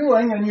what they're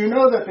doing and you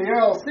know that the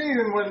ALC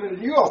and with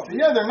the ULC,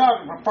 they're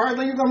not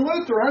partly even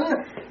Lutheran,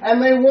 and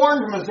they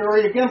warned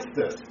Missouri against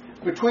this.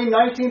 Between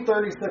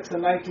 1936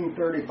 and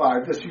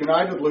 1935, this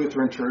United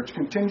Lutheran Church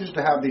continues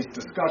to have these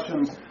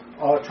discussions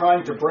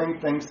trying to bring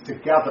things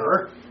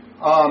together.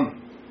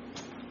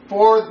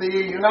 For the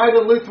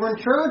United Lutheran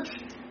Church,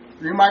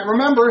 you might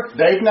remember,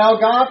 they've now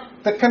got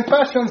the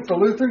confessions, the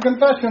Lutheran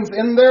confessions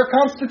in their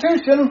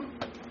constitution.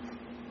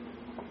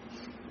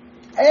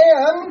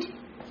 And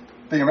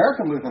the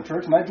American Lutheran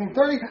Church,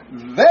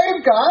 1930,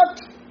 they've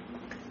got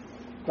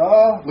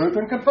the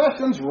Lutheran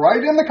confessions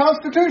right in the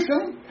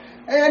Constitution.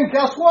 And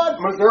guess what?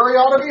 Missouri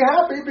ought to be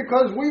happy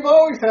because we've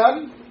always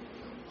had...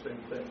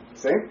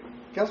 Same.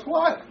 Guess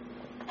what?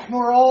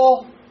 We're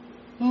all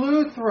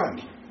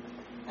Lutheran.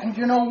 And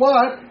you know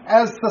what?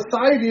 As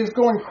society is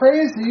going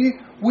crazy,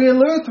 we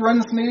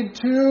Lutherans need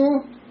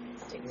to...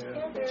 Stick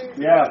together.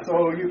 Yeah,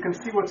 so you can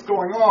see what's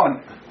going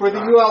on. For the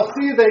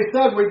ULC, they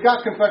said, we've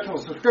got confessional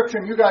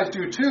subscription, you guys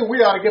do too,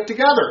 we ought to get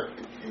together.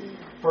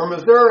 For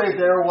Missouri,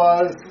 there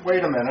was,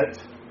 wait a minute,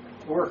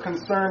 we're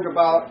concerned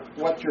about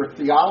what your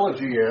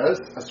theology is,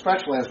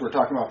 especially as we're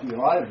talking about the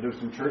United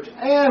Lutheran Church,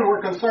 and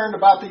we're concerned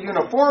about the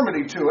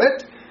uniformity to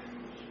it,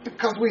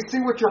 because we see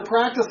what you're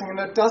practicing and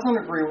it doesn't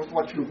agree with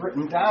what you've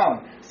written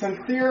down.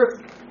 Sincere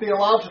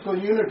theological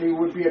unity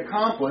would be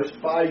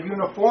accomplished by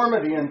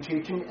uniformity in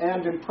teaching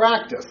and in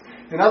practice.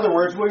 In other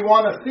words, we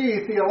want to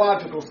see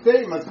theological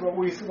statements, but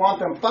we want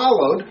them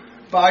followed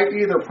by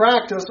either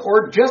practice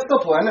or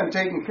discipline and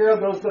taking care of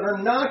those that are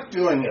not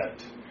doing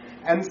it.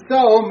 And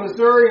so,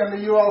 Missouri and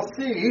the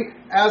ULC,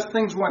 as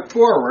things went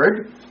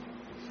forward,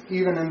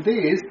 even in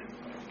these,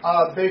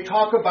 they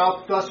talk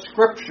about the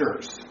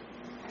Scriptures.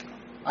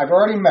 I've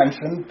already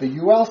mentioned the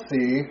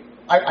ULC.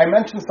 I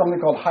mentioned something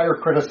called higher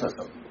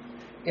criticism,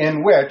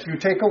 in which you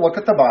take a look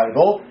at the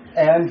Bible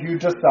and you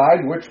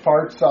decide which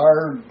parts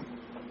are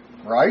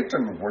right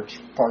and which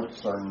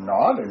parts are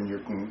not. And you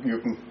can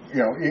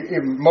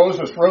even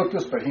Moses wrote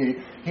this, but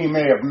he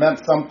may have meant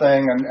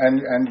something,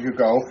 and you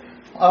go.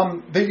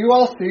 The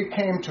ULC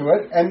came to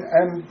it,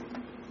 and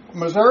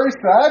Missouri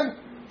said,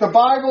 the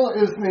Bible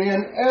is the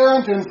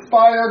inerrant,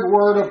 inspired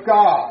Word of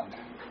God.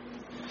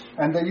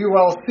 And the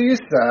ULC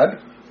said,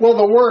 well,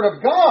 the Word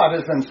of God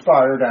is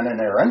inspired and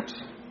inerrant.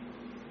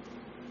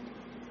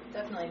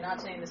 Definitely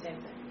not saying the same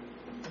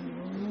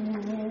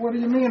thing. What do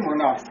you mean we're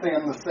not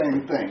saying the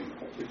same thing?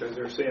 Because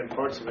they're saying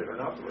parts of it are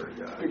not the Word of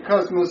God.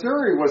 Because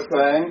Missouri was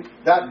saying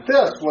that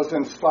this was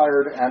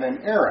inspired and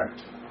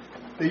inerrant.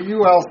 The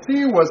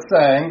ULC was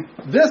saying,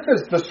 this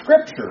is the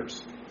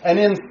Scriptures, and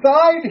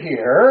inside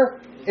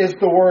here is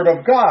the Word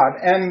of God,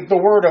 and the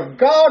Word of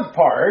God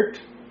part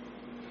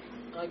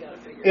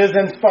is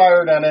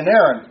inspired and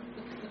inerrant.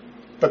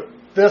 But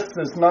this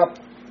is not,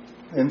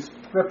 in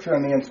Scripture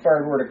and the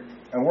inspired Word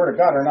of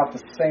God are not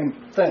the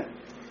same thing.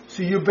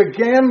 So you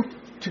begin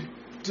to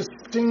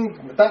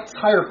distinguish, that's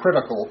higher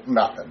critical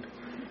method.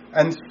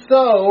 And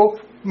so,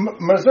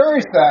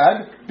 Missouri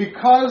said,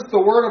 because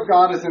the Word of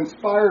God is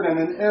inspired and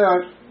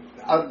inerrant,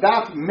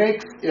 that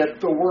makes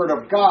it the Word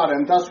of God,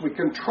 and thus we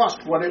can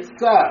trust what it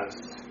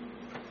says.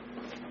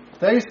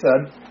 They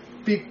said,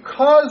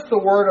 because the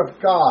Word of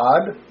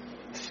God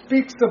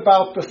speaks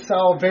about the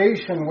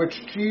salvation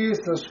which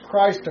Jesus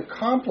Christ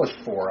accomplished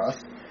for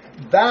us,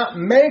 that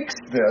makes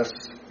this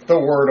the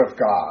Word of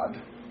God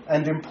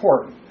and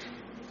important.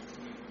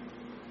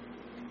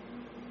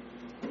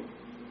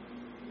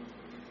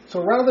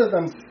 So rather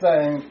than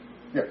saying,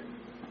 yeah,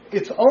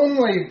 it's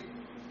only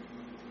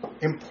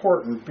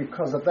important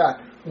because of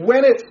that,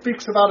 when it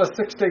speaks about a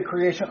 6-day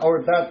creation,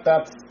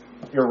 that's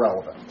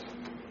irrelevant.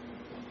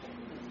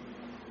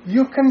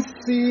 You can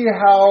see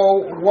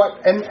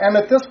and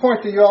at this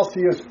point the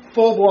ULC is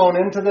full-blown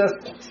into this,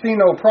 see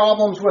no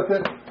problems with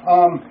it,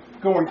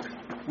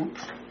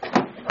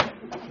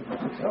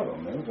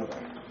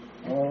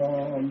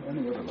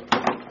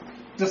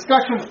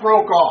 discussions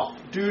broke off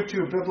due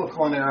to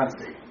biblical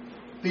inerrancy.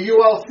 The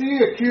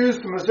ULC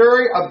accused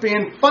Missouri of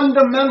being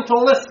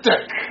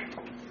fundamentalistic.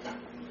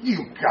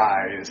 You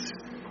guys,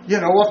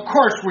 of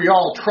course we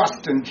all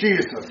trust in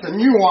Jesus,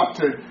 and you want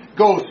to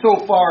go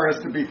so far as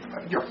to be,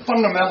 you're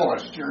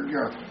fundamentalist,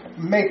 you're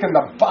making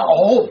the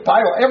whole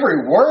Bible,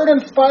 every word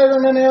inspired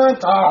and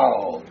inerrant.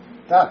 Oh,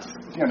 that's,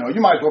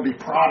 you might as well be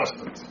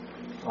Protestants.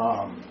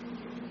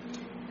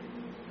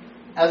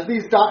 As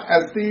these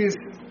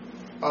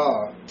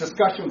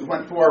discussions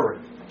went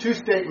forward, 2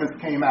 statements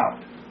came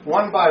out.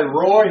 One by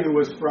Roy, who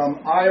was from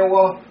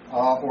Iowa,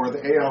 or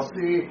the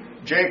ALC,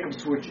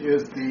 Jacobs, which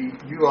is the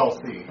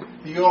ULC.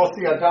 The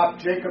ULC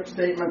adopted Jacobs'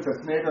 statements as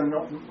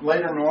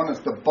later known as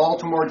the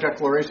Baltimore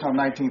Declaration of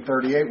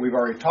 1938. We've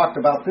already talked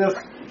about this,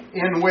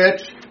 in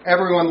which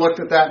everyone looked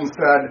at that and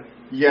said,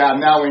 yeah,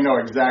 now we know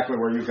exactly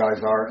where you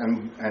guys are,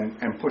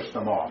 and pushed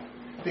them off.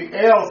 The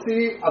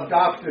ALC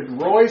adopted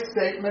Roy's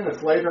statement.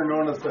 It's later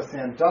known as the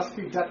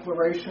Sandusky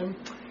Declaration.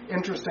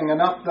 Interesting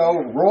enough,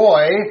 though,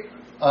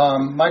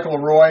 Michael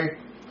Roy,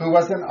 who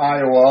was in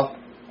Iowa,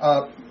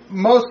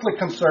 mostly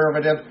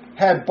conservative,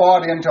 had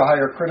bought into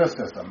higher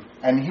criticism.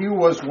 And he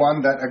was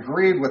one that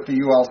agreed with the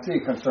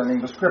ULC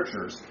concerning the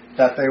Scriptures,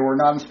 that they were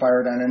not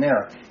inspired and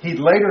inerrant. He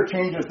later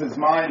changes his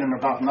mind in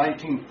about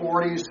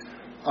 1940s.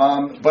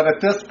 But at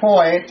this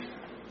point,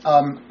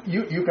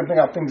 you can think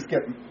how things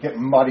get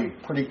muddy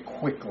pretty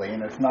quickly,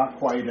 and it's not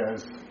quite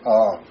as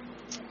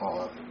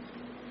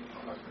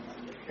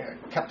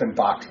kept in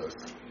boxes.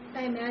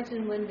 I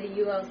imagine when the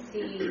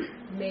ULC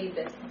made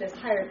this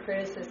higher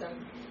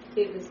criticism,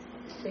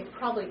 they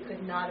probably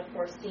could not have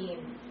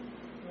foreseen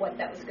what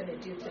that was going to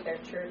do to their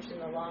church in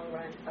the long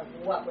run, of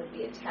what would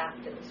be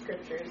attacked in the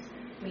Scriptures.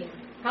 I mean,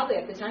 probably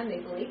at the time they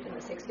believed in the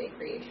 6-day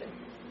creation.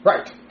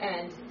 Right.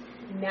 And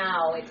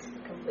now it's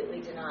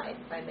completely denied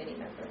by many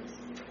members.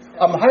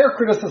 So. Higher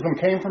criticism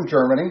came from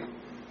Germany.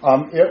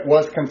 It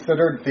was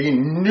considered the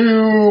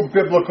new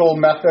biblical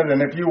method,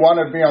 and if you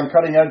wanted to be on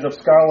cutting edge of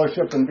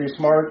scholarship and be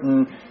smart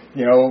and,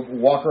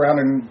 walk around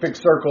in big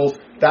circles,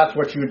 that's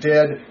what you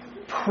did.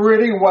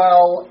 Pretty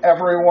well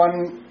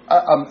everyone,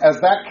 as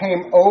that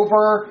came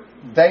over,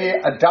 they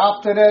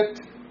adopted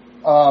it.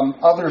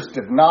 Others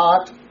did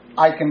not.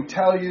 I can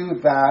tell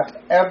you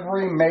that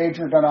every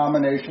major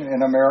denomination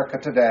in America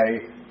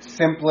today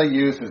simply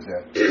uses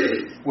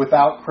it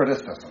without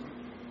criticism.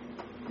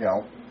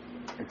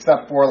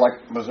 Except for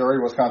like Missouri,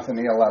 Wisconsin,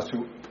 ELS,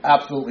 who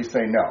absolutely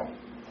say no.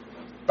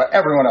 But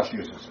everyone else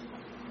uses it.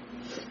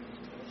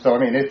 So, I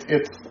mean,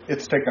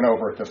 it's taken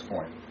over at this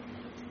point.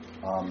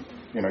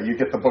 You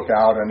get the book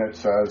out and it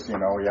says,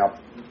 yeah,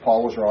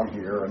 Paul was wrong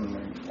here, and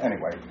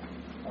anyway.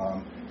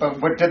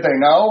 But did they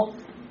know?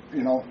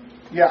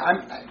 Yeah,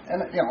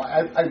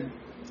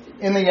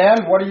 in the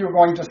end, what are you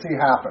going to see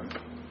happen?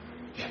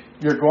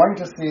 You're going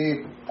to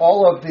see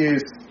all of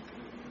these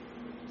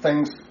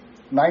things,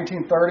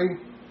 1930,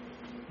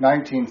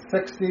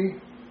 1960,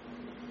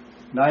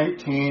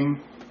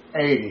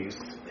 1980s,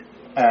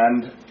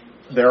 and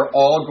they're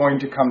all going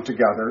to come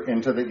together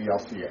into the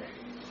ELCA.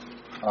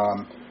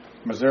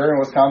 Missouri and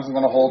Wisconsin are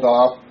going to hold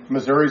off.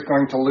 Missouri's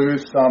going to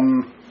lose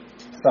some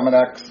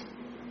X.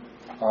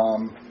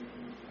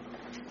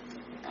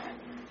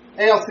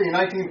 ALC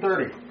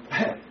 1930.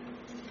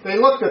 They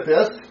looked at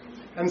this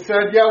and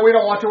said, yeah, we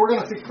don't want to. We're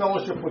going to seek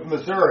fellowship with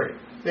Missouri.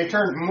 They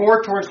turned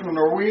more towards the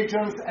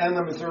Norwegians and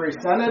the Missouri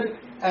Synod,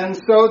 and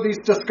so these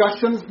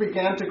discussions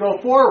began to go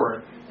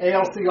forward.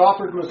 ALC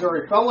offered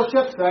Missouri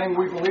fellowship, saying,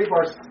 we believe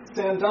our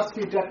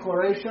Sandusky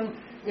Declaration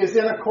is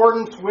in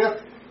accordance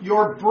with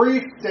your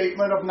brief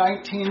statement of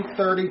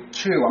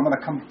 1932. I'm going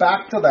to come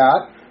back to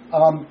that.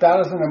 That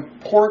is an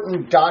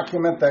important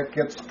document that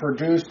gets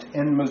produced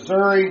in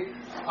Missouri.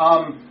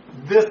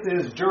 This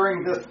is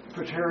during this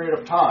period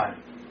of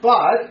time.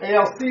 But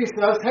ALC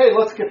says, hey,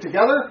 let's get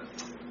together.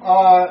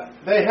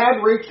 They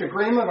had reached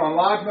agreement on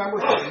lodge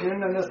membership,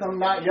 unionism,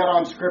 not yet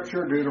on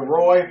Scripture due to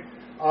Roy.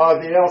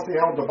 The ALC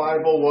held the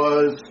Bible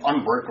was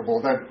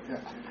unbreakable.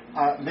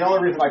 The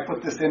only reason I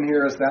put this in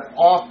here is that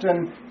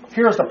often,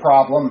 here's the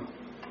problem.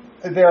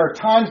 There are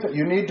times that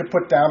you need to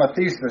put down a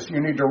thesis. You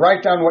need to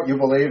write down what you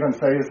believe and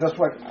say, is this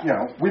what,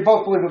 we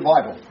both believe in the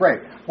Bible. Great.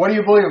 What do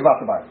you believe about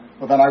the Bible?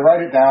 Well, then I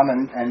write it down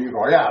and you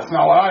go, yeah, it's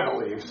not what I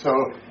believe.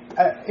 So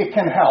it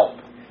can help.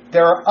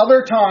 There are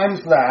other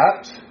times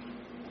that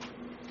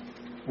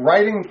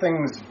writing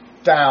things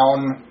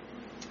down.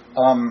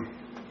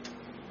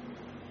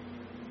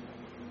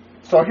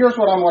 So here's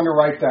what I'm going to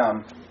write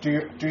down.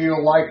 do you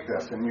like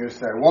this? And you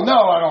say, well, no,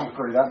 I don't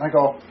agree with that. And I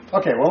go,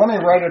 okay, well, let me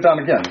write it down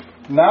again.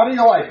 Now do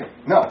you like it?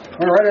 No.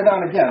 We write it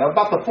down again.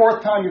 About the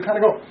fourth time, you kind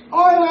of go,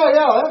 oh,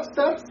 yeah,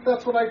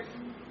 that's what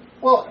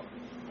well,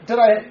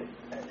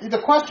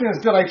 the question is,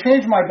 did I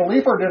change my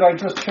belief or did I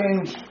just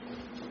change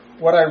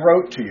what I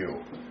wrote to you?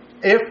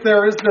 If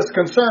there is this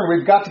concern,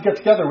 we've got to get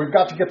together,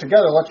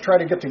 let's try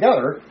to get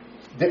together.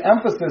 The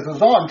emphasis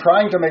is on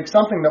trying to make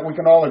something that we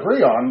can all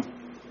agree on.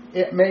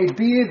 It may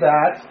be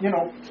that,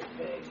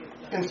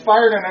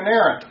 inspired and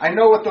inerrant. I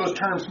know what those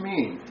terms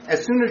mean.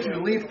 As soon as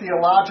you leave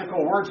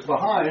theological words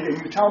behind and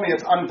you tell me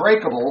it's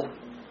unbreakable,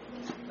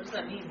 What does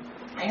that mean?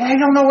 I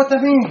don't know what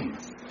that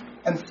means.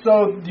 And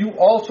so you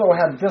also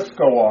had this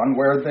go on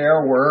where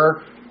there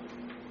were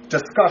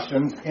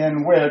discussions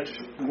in which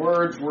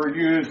words were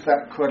used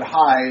that could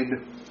hide,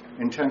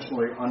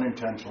 intentionally,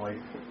 unintentionally.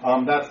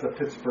 That's the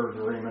Pittsburgh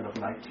Agreement of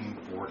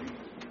 1940.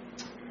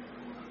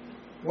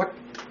 What,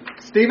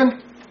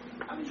 Stephen?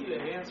 How do you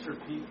answer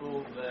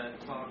people that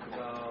talk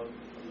about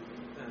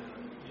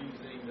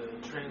using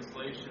the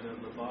translation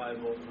of the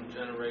Bible from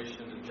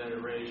generation to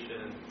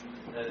generation,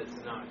 that it's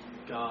not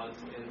God's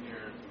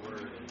inherent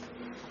word?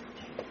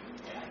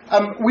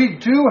 We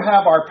do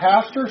have our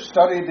pastors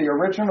study the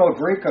original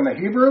Greek and the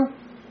Hebrew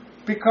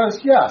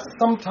because, yes,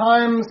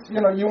 sometimes,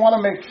 you want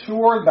to make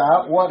sure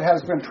that what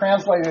has been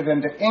translated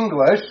into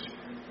English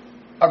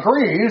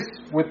agrees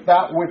with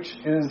that which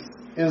is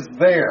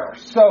there.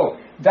 So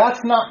that's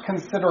not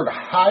considered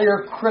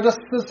higher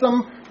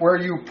criticism where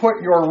you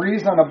put your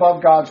reason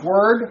above God's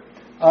word.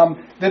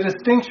 The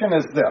distinction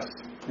is this,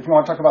 if you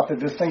want to talk about the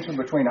distinction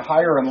between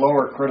higher and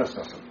lower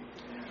criticism.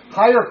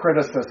 Higher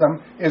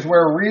criticism is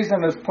where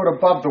reason is put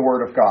above the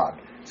Word of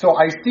God. So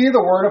I see the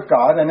Word of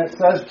God and it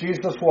says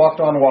Jesus walked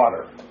on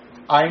water.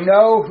 I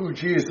know who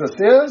Jesus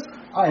is,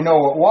 I know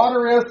what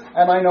water is,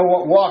 and I know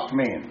what walk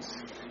means.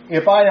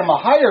 If I am a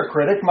higher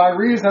critic, my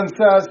reason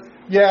says,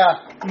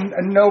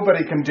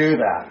 nobody can do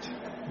that.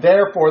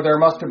 Therefore, there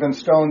must have been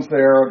stones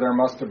there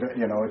must have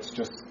been, it's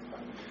just...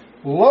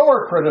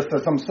 Lower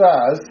criticism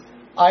says,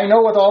 I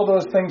know what all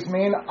those things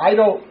mean.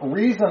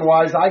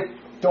 Reason-wise, I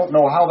don't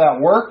know how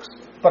that works.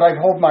 But I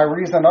hold my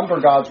reason under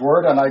God's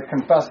word, and I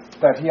confess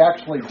that He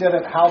actually did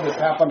it. How this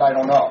happened, I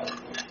don't know.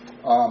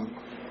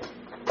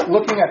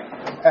 Looking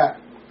at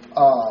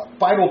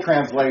Bible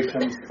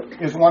translations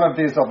is one of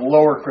these of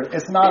lower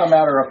criticism. It's not a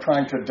matter of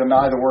trying to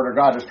deny the word of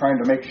God. It's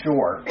trying to make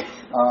sure.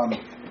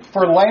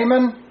 For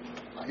laymen,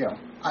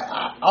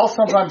 I'll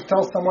sometimes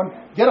tell someone,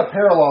 get a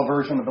parallel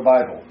version of the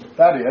Bible.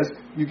 That is,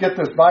 you get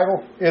this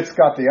Bible, it's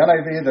got the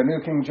NIV, the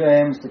New King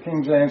James, the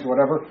King James,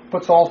 whatever,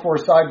 puts all four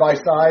side by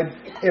side.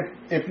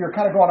 If you're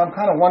kind of going, I'm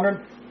kind of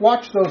wondering,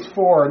 watch those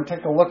four and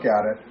take a look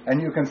at it,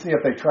 and you can see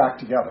if they track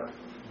together.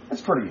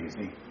 It's pretty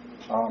easy.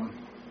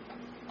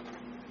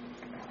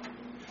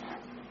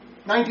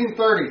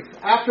 1930s.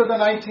 After the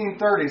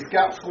 1930s,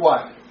 guess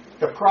what?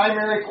 The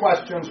primary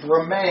questions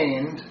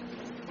remained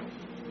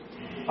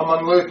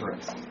among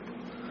Lutherans.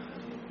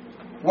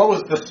 What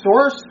was the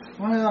source?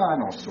 Well, I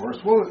know source.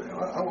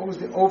 What was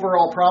the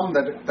overall problem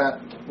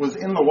that was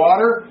in the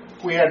water?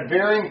 We had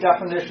varying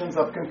definitions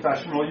of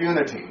confessional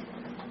unity.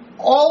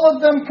 All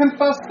of them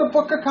confessed the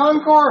Book of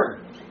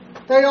Concord.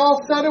 They all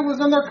said it was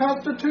in their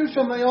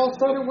constitution. They all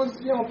said it was,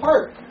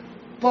 part.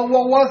 But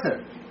what was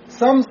it?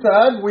 Some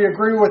said we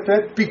agree with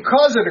it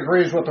because it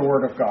agrees with the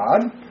Word of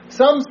God.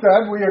 Some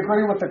said we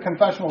agree with the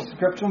confessional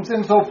scriptures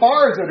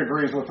insofar as it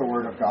agrees with the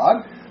Word of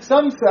God.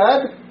 Some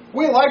said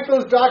we like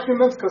those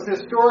documents because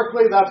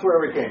historically that's where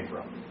we came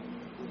from.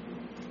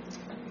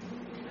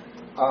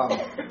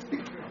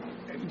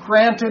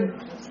 Granted,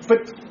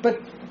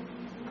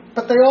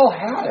 but they all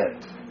had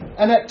it.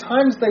 And at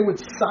times they would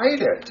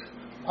cite it.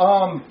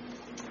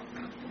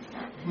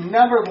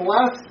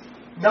 Nevertheless,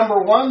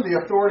 number one, the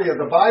authority of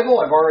the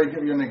Bible. I've already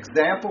given you an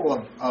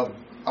example of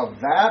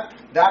that.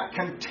 That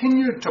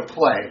continued to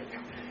plague.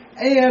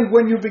 And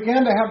when you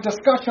began to have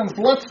discussions,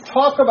 let's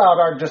talk about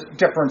our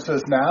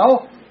differences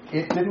now.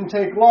 It didn't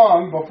take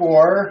long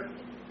before,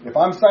 if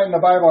I'm citing the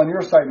Bible and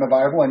you're citing the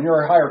Bible and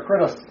you're a higher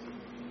critic,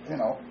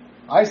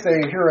 I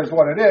say here is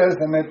what it is,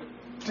 and it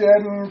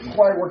didn't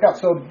quite work out.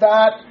 So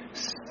that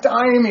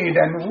stymied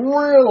and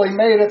really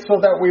made it so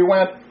that we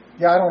went,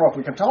 I don't know if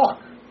we can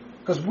talk,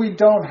 because we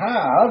don't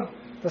have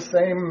the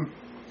same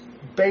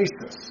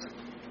basis.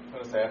 I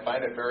was going to say, I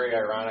find it very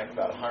ironic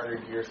that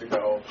 100 years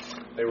ago,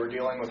 they were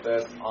dealing with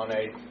this on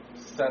a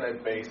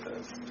Senate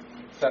basis.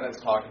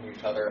 Senates talking to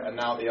each other, and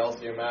now the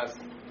LCMS,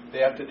 they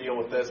have to deal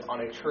with this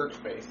on a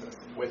church basis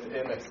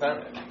within a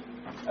Senate.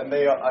 And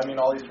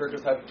all these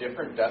churches have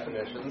different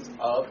definitions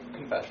of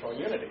confessional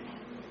unity.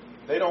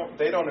 They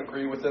don't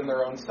agree within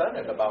their own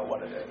Senate about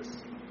what it is.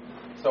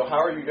 So how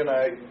are you going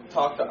to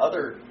talk to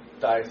other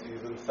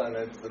dioceses and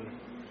senates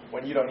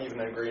when you don't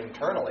even agree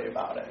internally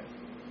about it?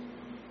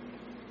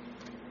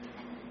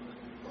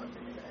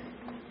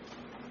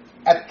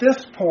 At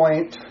this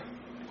point,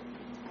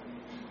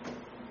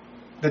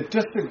 the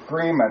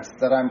disagreements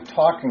that I'm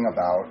talking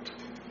about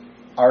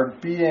are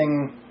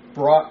being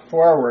brought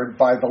forward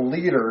by the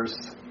leaders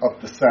of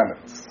the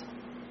senates.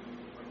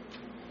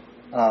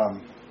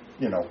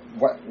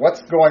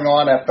 what's going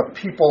on at the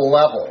people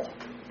level?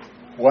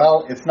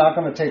 Well, it's not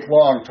going to take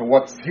long to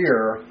what's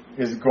here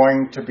is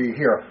going to be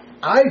here.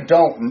 I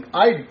don't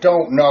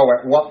know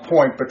at what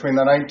point between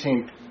the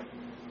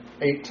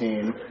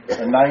 1918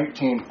 and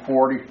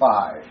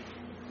 1945.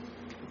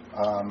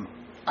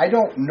 I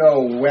don't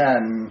know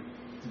when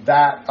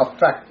that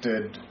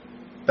affected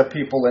the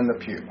people in the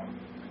pew.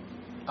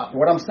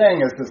 What I'm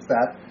saying is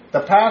that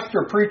the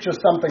pastor preaches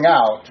something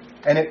out,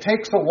 and it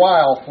takes a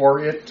while for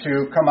it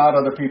to come out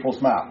of the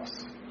people's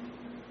mouths.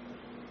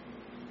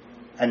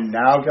 And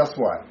now, guess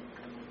what?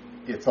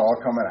 It's all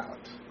coming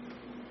out.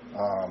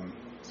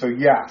 So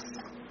yes.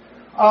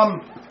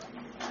 Am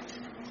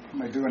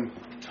I doing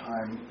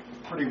time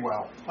pretty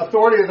well?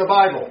 Authority of the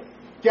Bible.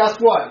 Guess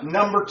what?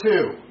 Number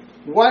 2.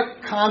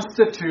 What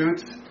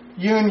constitutes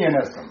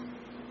unionism?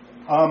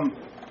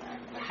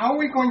 How are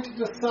we going to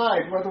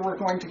decide whether we're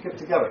going to get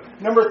together?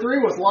 Number 3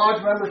 was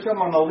lodge membership.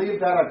 I'm going to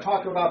leave that. I've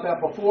talked about that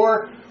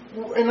before.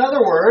 In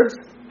other words,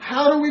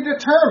 how do we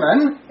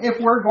determine if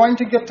we're going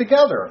to get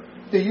together?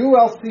 The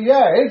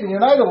ULCA, the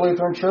United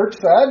Lutheran Church,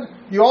 said,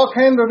 you all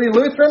came to be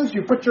Lutherans,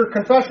 you put your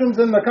confessions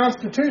in the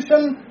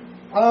Constitution,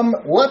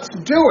 let's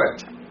do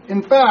it.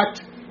 In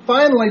fact,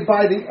 finally,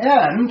 by the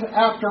end,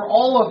 after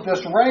all of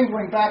this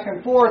wrangling back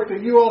and forth, the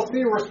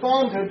ULC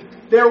responded,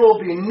 there will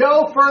be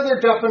no further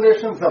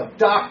definitions of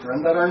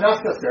doctrine that are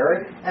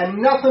necessary, and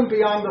nothing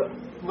beyond the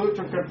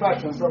Lutheran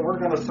confessions that we're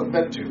going to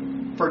submit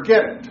to.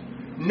 Forget it.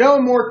 No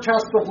more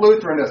test of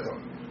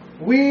Lutheranism.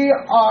 We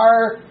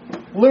are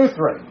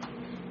Lutheran.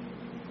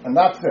 And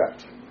that's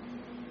it.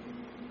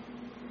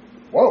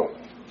 Whoa.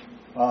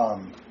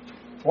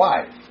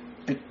 Why?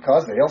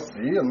 Because ALC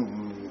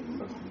and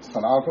the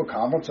Synodical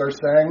Conference are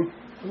saying,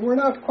 we're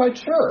not quite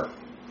sure,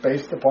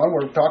 based upon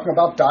we're talking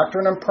about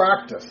doctrine and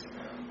practice.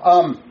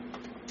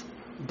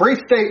 Brief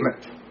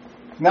statement.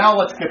 Now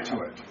let's get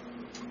to it.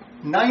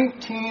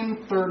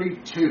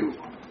 1932.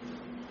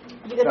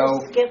 You're going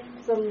to skip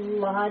the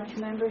lodge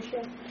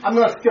membership? I'm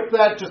going to skip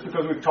that just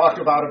because we've talked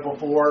about it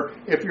before.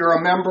 If you're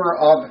a member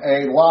of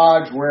a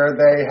lodge where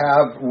they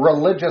have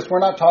religious, we're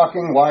not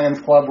talking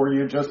Lions Club where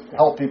you just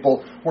help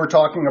people. We're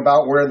talking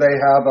about where they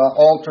have an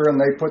altar and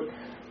they put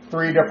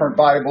 3 different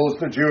Bibles,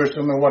 the Jewish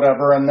and the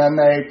whatever, and then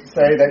they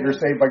say that you're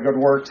saved by good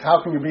works. How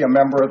can you be a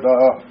member of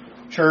the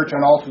church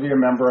and also be a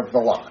member of the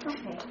lodge?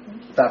 Okay.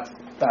 That's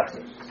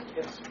it.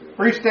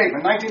 Brief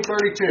statement,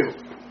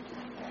 1932.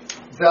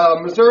 The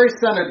Missouri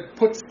Synod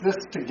puts this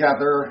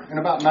together in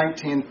about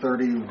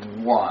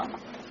 1931.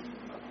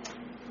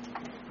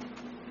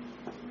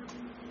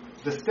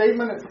 The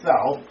statement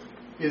itself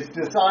is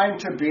designed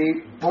to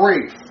be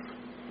brief.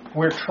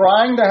 We're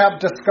trying to have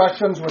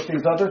discussions with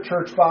these other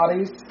church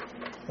bodies.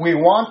 We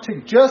want to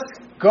just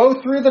go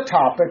through the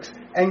topics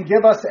and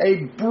give us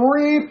a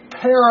brief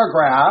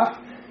paragraph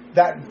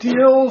that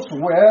deals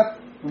with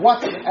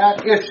what's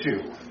at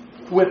issue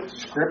with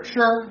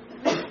Scripture,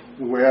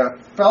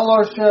 with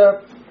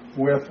fellowship,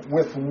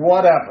 with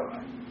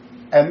whatever.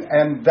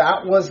 And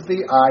that was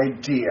the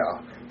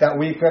idea, that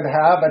we could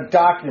have a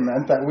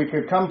document that we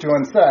could come to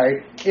and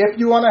say, if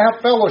you want to have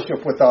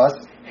fellowship with us,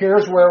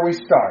 here's where we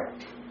start.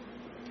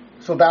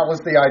 So that was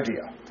the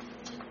idea.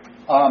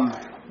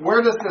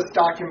 Where does this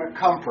document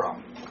come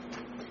from?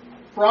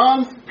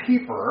 Franz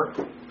Pieper,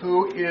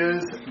 who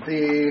is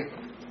the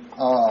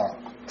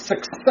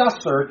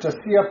successor to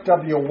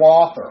C.F.W.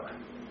 Walther.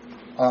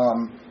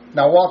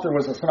 Now, Walther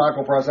was the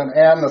synodical president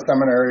and the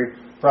seminary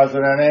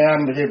president,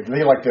 and he did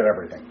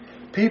everything.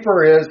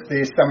 Pieper is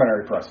the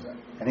seminary president,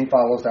 and he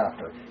follows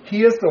after.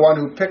 He is the one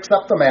who picks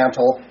up the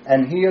mantle,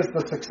 and he is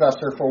the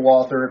successor for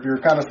Walther. If you're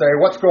kind of saying,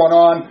 what's going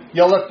on?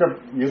 You look to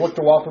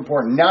Walther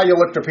report, and now you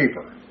look to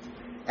Pieper.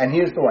 And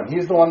he is the one.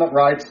 He's the one that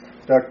writes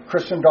the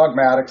Christian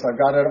Dogmatics. I've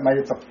got it.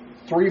 It's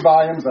 3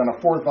 volumes, and a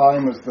 4th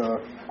volume is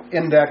the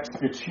index.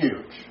 It's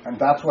huge, and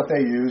that's what they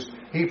used.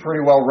 He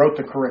pretty well wrote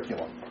the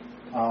curriculum.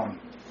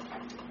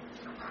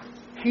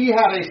 He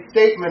had a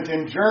statement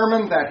in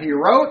German that he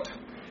wrote.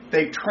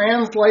 They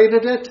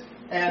translated it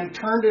and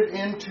turned it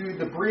into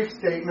the brief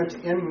statement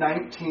in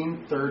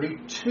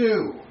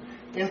 1932.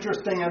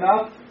 Interesting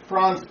enough,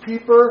 Franz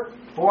Pieper,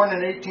 born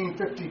in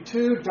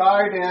 1852,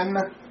 died in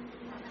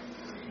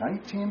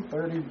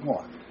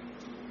 1931.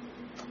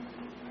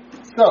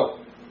 So,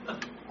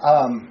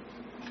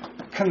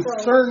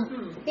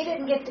 concern... He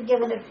didn't get to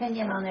give an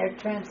opinion on their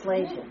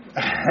translation.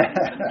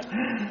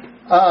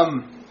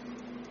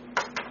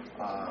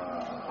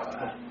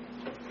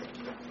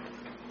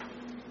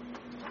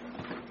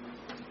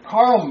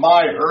 Carl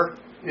Meyer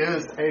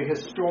is a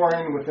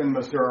historian within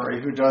Missouri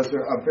who does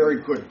a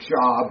very good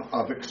job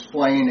of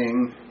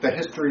explaining the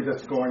history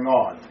that's going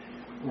on.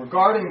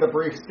 Regarding the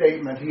brief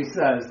statement, he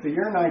says, the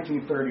year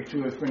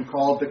 1932 has been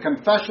called the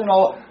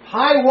confessional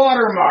high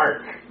water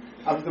mark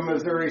of the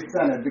Missouri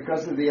Synod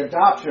because of the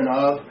adoption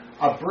of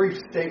a brief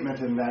statement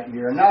in that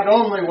year. Not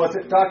only was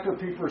it Dr.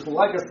 Pieper's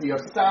legacy of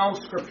sound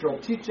scriptural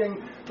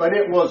teaching, but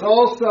it was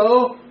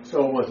also,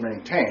 so it was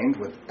maintained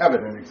with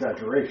evident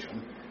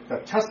exaggeration, the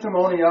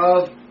testimony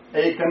of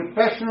a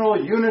confessional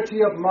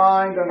unity of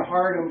mind and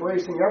heart,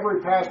 embracing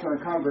every pastor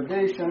and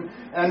congregation,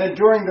 and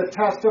enduring the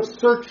test of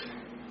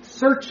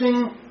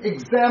searching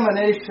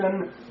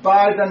examination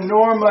by the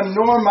norma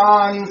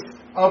normans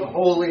of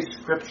Holy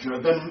Scripture.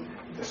 The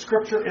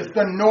Scripture is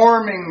the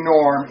norming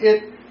norm.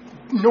 It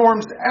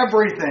norms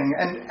everything,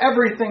 and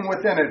everything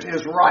within it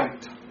is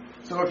right.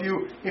 So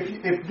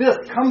if this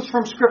comes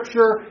from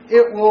Scripture,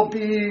 it will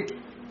be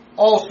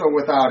also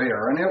without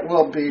error, and it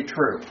will be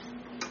true.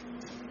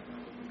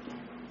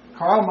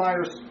 Karl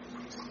Mayer's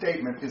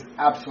statement is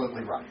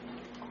absolutely right.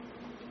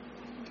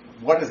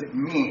 What does it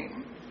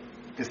mean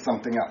is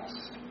something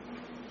else.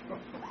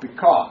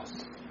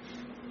 Because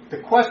the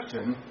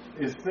question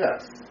is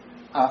this.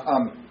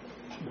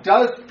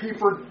 Does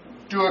Pieper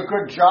do a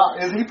good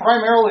job? Is he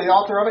primarily the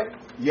author of it?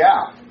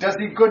 Yeah. Does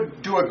he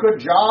do a good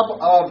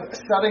job of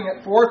setting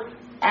it forth?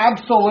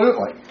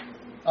 Absolutely.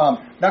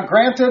 Now,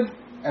 granted,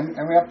 and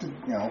we have to,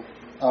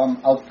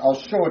 I'll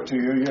show it to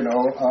you,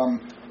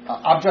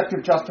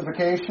 objective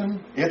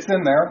justification, it's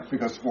in there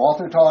because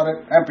Walther taught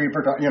it and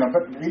Pieper taught,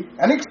 but he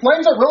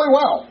explains it really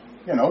well.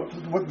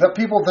 The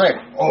people think,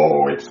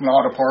 oh, it's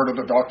not a part of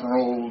the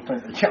doctrinal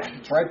thing. Yeah,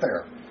 it's right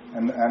there.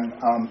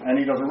 And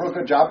he does a real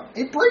good job.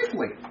 He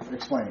briefly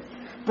explains it.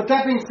 But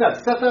that being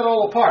said, set that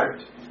all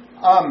apart.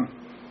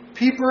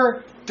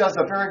 Pieper does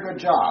a very good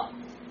job.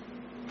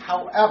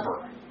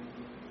 However,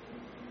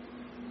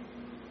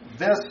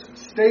 this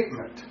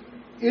statement,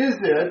 is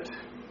it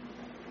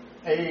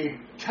a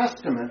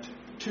testament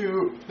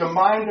to the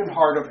mind and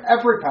heart of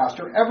every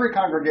pastor, every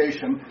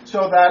congregation,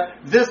 so that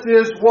this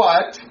is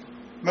what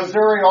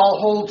Missouri all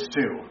holds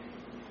to?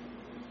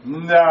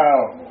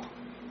 No.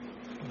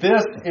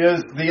 This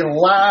is the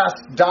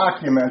last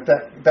document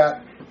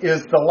that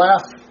is the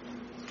last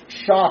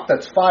shot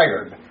that's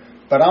fired.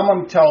 But I'm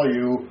going to tell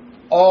you,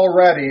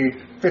 already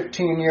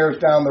 15 years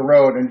down the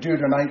road and due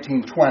to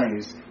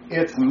 1920s,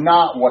 it's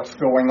not what's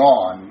going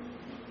on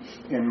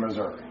in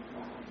Missouri.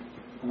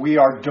 We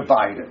are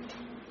divided.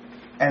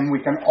 And we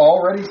can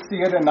already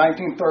see it in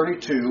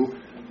 1932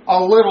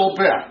 a little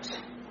bit.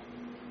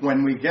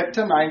 When we get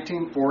to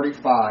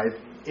 1945,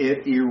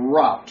 it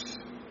erupts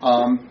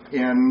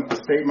in a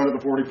statement of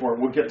the 44.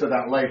 We'll get to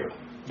that later.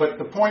 But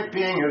the point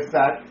being is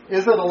that,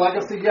 is it a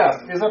legacy? Yes.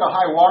 Is it a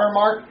high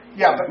watermark?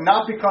 Yeah, but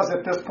not because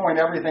at this point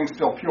everything's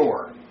still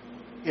pure.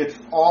 It's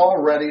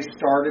already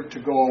started to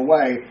go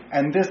away.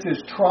 And this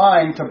is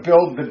trying to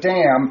build the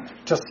dam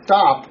to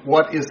stop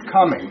what is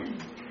coming.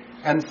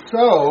 And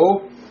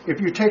so, if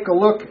you take a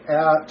look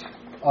at,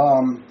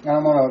 and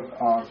I'm going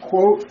to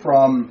quote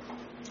from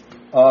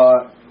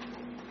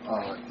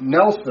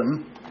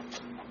Nelson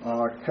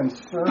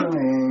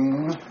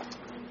concerning,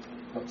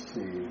 let's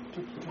see,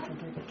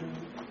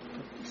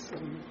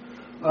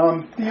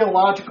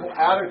 theological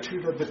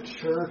attitude of the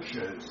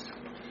churches.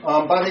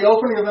 By the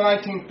opening of the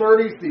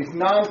 1930s, these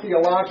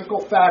non-theological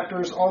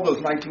factors, all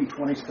those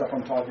 1920 stuff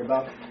I'm talking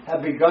about,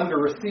 have begun to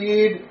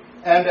recede,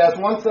 and as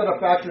one set of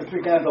factors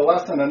began to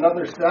lessen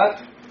another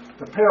set,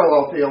 the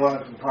parallel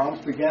theological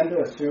problems began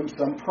to assume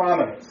some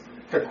prominence.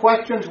 The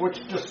questions which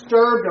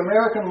disturbed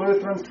American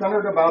Lutherans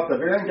centered about the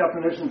varying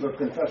definitions of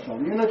confessional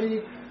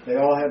unity. They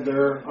all had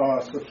their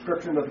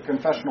subscription to the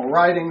confessional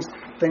writings,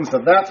 things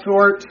of that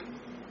sort.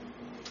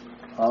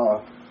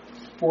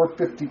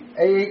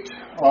 458,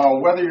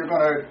 whether you're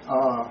going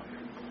to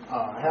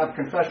have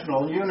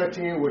confessional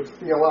unity with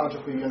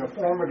theological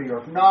uniformity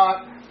or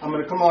not. I'm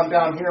going to come on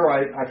down here.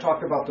 I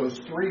talked about those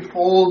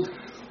threefold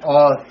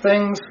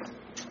things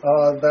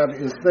that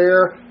is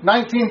there.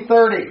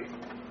 1930,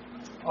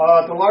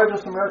 the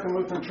largest American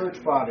Lutheran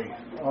church body,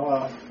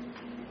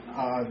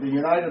 the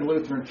United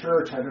Lutheran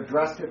Church, had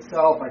addressed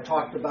itself. I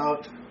talked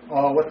about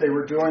what they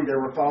were doing. They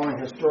were following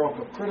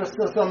historical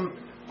criticism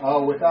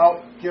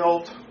without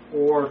guilt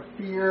or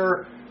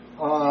fear,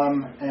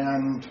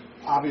 and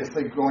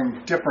obviously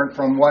going different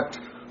from what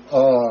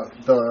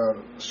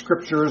the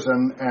scriptures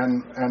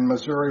and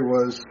Missouri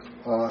was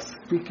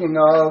speaking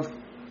of.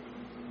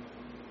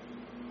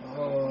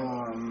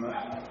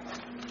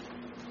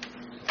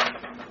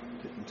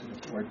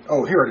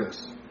 Oh, here it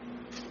is.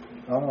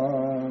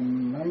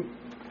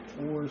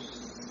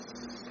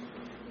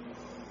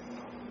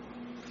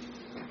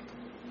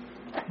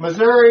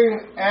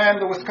 Missouri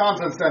and the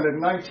Wisconsin Synod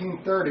in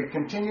 1930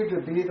 continued to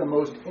be the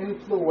most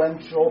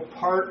influential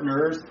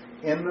partners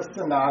in the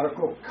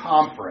Synodical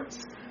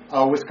Conference.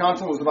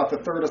 Wisconsin was about the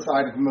third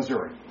aside of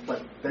Missouri,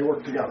 but they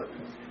worked together.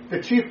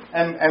 The chief,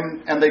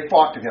 and they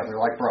fought together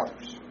like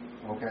brothers,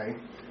 okay,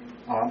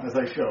 as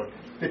I showed.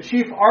 The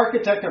chief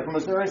architect of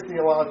Missouri's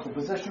theological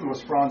position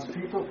was Franz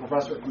Pieper,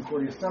 professor at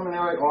Concordia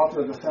Seminary, author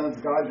of the Synod's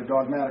Guide to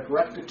Dogmatic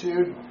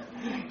Rectitude.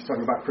 He's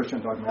talking about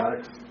Christian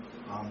dogmatics.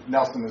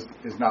 Nelson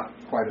is not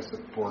quite a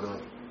supporter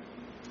of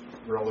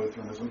real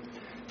Lutheranism.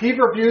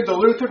 Pieper viewed the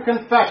Lutheran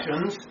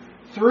confessions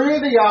through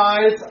the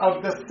eyes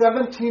of the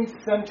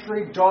 17th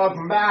century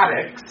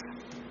dogmatics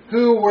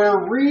who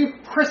were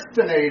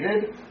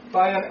repristinated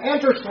by an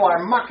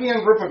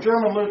Anterschleimachian group of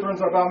German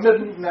Lutherans about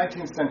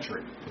mid-19th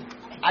century.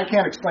 I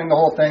can't explain the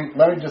whole thing.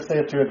 Let me just say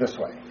it to you this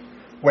way.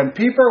 When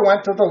Pieper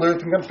went to the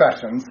Lutheran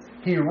Confessions,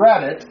 he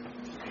read it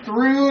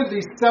through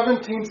the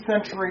 17th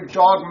century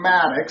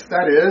dogmatics,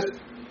 that is,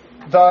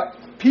 the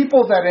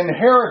people that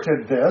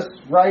inherited this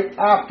right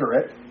after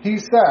it. He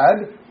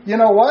said, you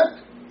know what?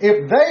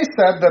 If they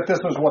said that this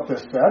is what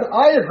this said,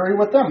 I agree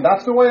with them.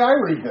 That's the way I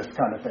read this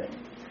kind of thing.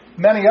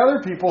 Many other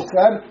people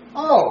said,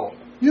 oh,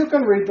 you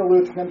can read the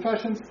Lutheran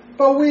Confessions,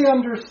 but we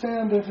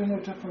understand it in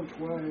a different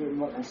way.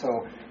 And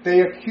so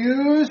they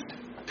accused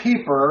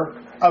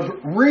Pieper of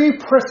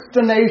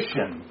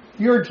repristination.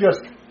 You're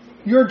just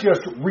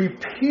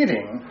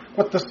repeating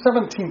what the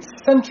 17th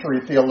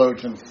century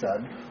theologians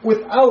said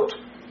without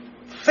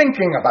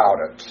thinking about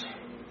it.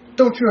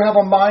 Don't you have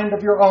a mind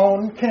of your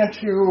own? Can't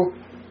you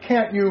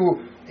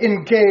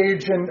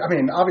engage in,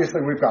 obviously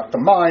we've got the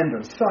mind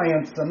and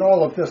science and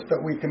all of this that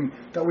we can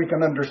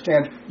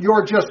understand.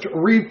 You're just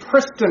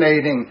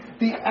repristinating.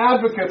 The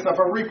advocates of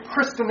a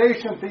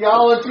repristination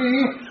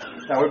theology,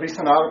 that would be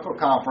Synodical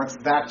Conference,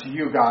 that's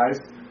you guys,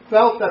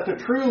 felt that the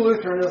true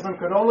Lutheranism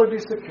could only be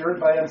secured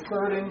by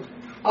asserting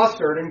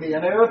the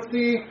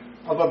inerrancy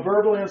of a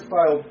verbally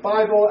inspired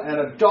Bible and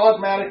a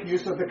dogmatic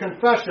use of the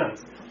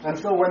confessions. And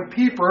so when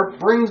Pieper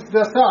brings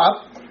this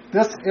up,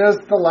 this is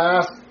the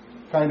last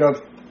kind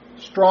of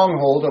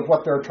stronghold of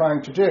what they're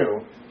trying to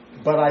do.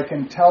 But I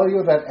can tell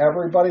you that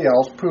everybody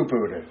else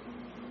poo-pooed it.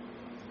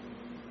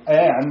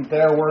 And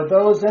there were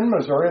those in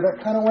Missouri that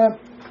kind of went,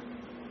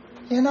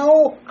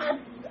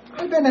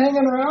 I've been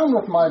hanging around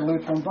with my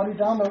Lutheran buddy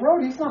down the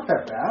road. He's not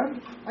that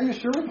bad. Are you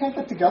sure we can't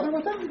get together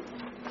with him?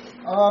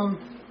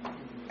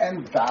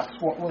 And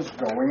that's what was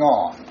going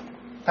on.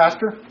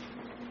 Pastor?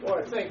 Well,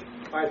 I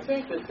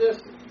think that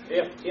this,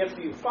 if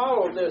you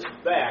follow this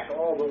back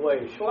all the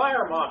way,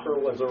 Schleiermacher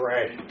was a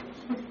rationalist.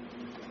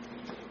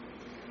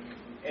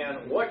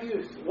 And what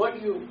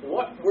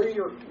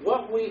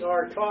we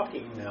are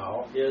talking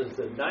now is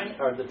the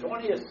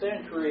 20th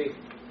century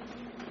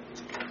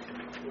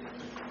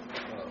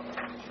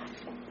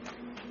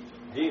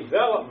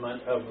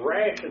development of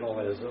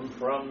rationalism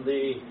from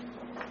the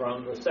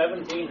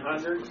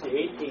 1700s, the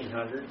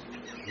 1800s.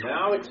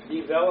 Now it's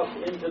developed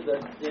into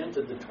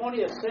the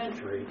 20th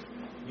century.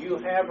 You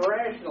have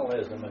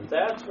rationalism, and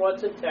that's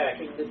what's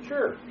attacking the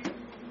church.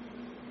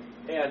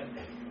 And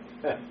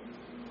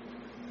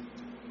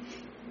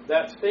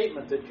that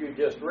statement that you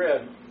just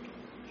read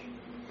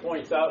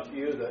points out to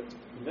you that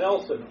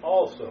Nelson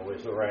also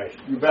is a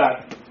rationalist. You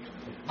bet.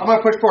 I'm going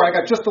to push forward. I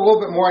got just a little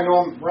bit more. I know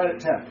I'm right at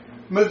 10.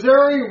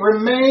 Missouri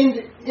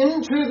remained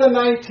into the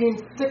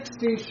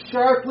 1960s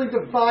sharply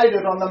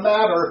divided on the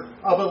matter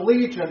of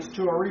allegiance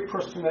to a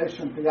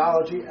repristination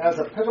theology as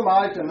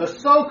epitomized in the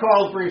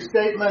so-called brief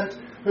statement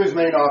whose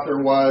main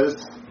author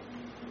was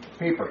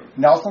Pieper.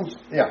 Nelson,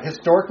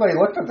 historically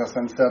looked at this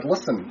and said,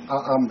 listen,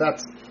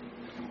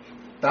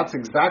 that's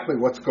exactly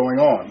what's going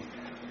on.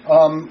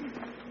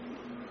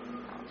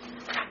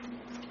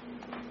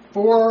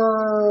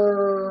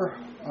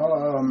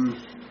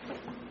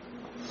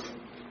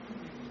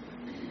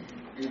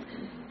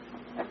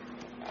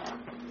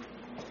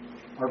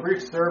 Our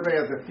brief survey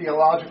of the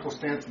theological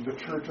stance of the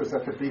churches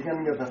at the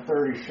beginning of the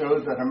 30s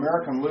shows that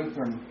American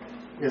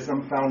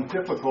Lutheranism found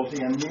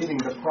difficulty in meeting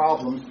the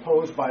problems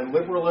posed by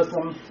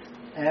liberalism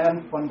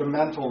and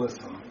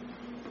fundamentalism.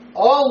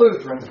 All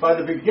Lutherans, by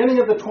the beginning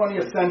of the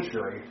 20th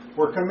century,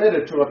 were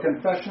committed to a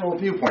confessional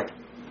viewpoint.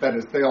 That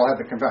is, they all had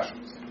the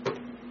confessions.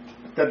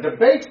 The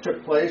debates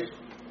took place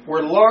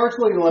were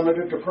largely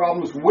limited to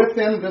problems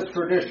within this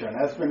tradition,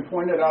 as has been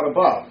pointed out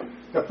above.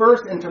 The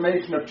first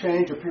intimation of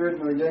change appeared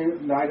in the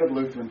United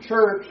Lutheran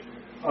Church.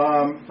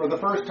 For the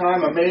first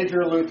time, a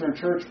major Lutheran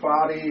church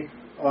body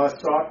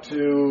sought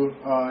to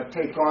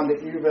take on the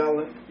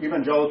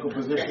evangelical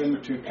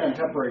position to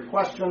contemporary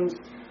questions.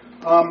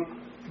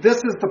 This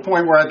is the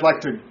point where I'd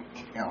like to,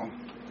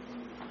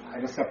 I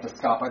just have to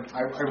stop.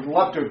 I would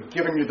love to have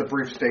given you the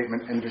brief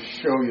statement and to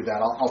show you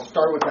that. I'll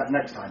start with that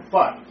next time.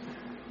 But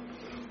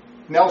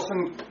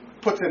Nelson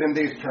puts it in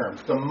these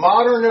terms. The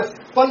modernist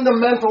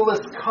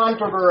fundamentalist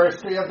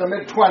controversy of the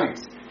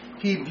mid-20s.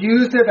 He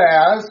views it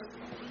as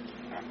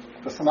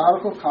the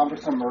Synodical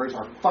Conference of Missouri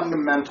are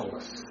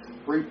fundamentalists,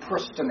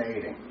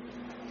 repristinating.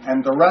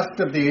 And the rest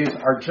of these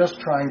are just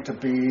trying to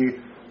be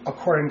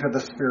according to the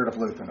spirit of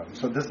Lutheranism.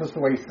 So this is the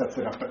way he sets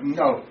it up. But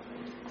no.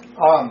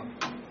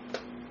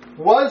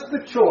 Was the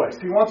choice,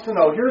 he wants to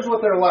know, here's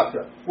what they're left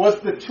with. Was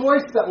the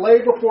choice that lay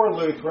before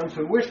Lutherans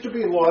who wish to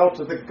be loyal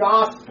to the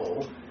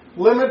gospel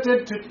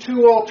limited to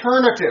two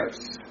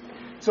alternatives?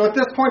 So at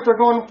this point they're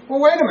going,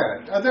 well, wait a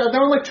minute. Are there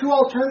only two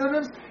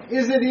alternatives?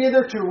 Is it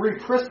either to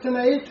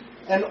repristinate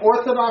an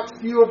orthodox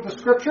view of the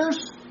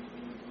scriptures?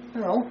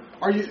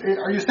 Are you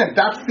saying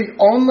that's the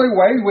only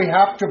way we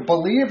have to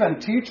believe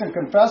and teach and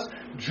confess,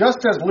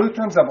 just as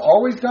Lutherans have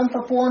always done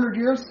for 400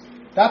 years?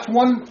 That's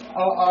one.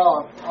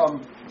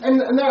 And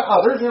there are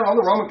others. The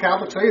Roman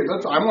Catholics say,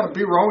 I want to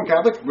be Roman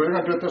Catholic. We're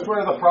going to do it this way.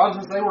 The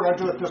Protestants say we're going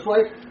to do it this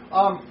way.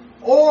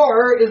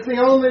 Or is the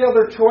only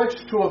other choice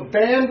to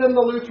abandon the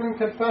Lutheran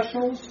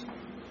confessionals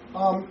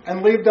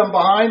and leave them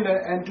behind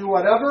and do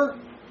whatever?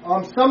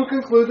 Some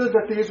concluded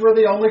that these were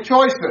the only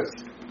choices.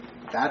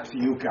 That's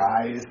you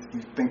guys.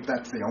 You think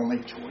that's the only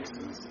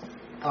choices.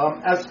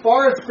 As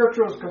far as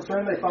Scripture was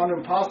concerned, they found it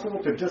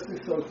impossible to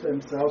disassociate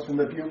themselves from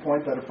the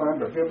viewpoint that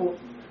affirmed the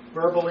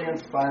verbally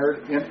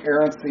inspired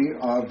inerrancy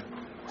of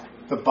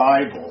the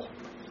Bible.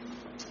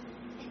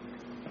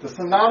 The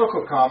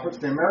Synodical Conference,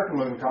 the American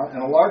Lutheran Conference,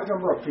 and a large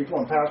number of people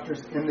and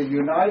pastors in the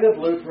United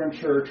Lutheran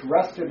Church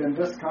rested in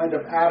this kind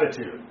of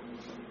attitude.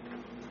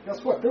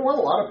 Guess what? There were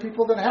a lot of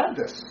people that had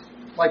this,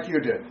 like you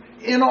did,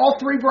 in all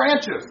three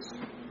branches.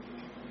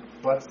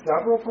 But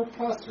several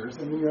professors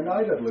in the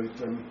United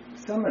Lutheran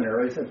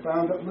seminaries had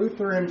found that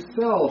Luther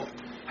himself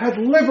had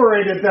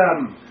liberated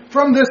them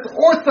from this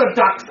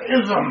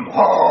orthodoxism.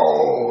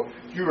 Oh,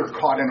 you were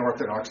caught in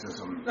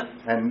orthodoxism.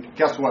 And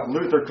guess what?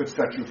 Luther could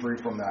set you free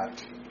from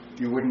that.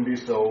 You wouldn't be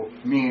so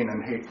mean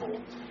and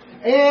hateful.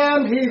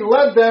 And he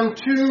led them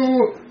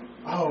to,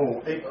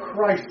 a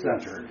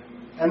Christ-centered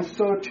and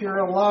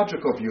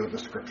soteriological view of the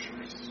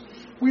Scriptures.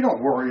 We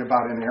don't worry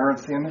about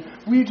inerrancy,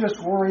 we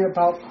just worry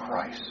about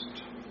Christ.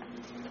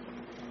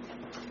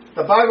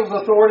 The Bible's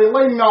authority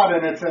lay not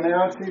in its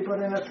inerrancy, but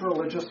in its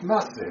religious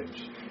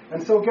message.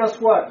 And so guess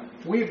what?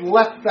 We've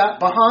left that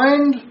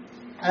behind,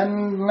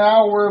 and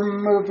now we're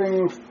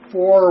moving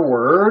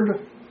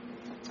forward.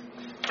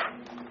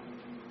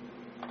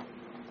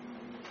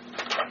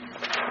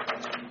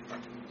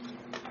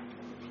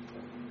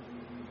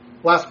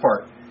 Last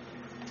part.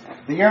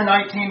 The year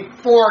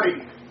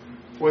 1940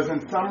 was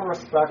in some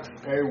respects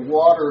a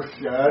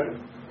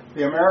watershed.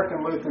 The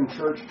American Lutheran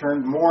Church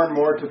turned more and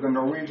more to the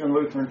Norwegian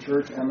Lutheran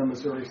Church and the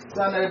Missouri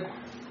Synod.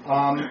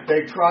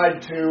 They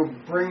tried to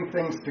bring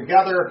things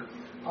together.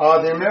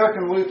 The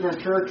American Lutheran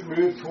Church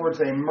moved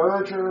towards a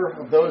merger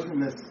of those in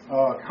this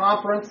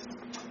conference,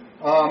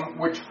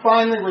 which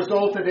finally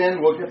resulted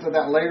in, we'll get to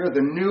that later,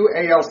 the new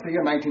ALC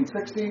in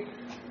 1960.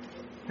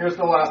 Here's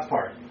the last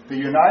part. The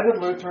United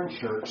Lutheran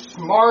Church,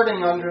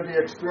 smarting under the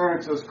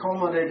experiences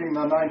culminating in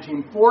the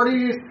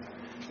 1940s,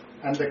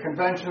 and the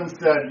convention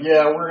said,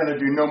 we're going to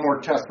do no more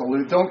tests of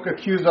Lutheran. Don't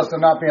accuse us of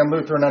not being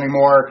Lutheran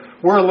anymore.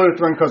 We're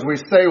Lutheran because we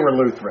say we're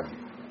Lutheran.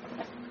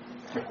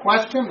 The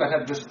question that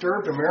had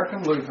disturbed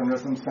American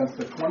Lutheranism since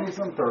the 20s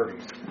and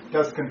 30s,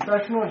 does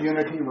confessional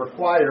unity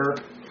require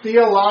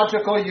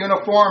theological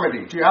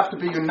uniformity? Do you have to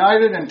be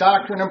united in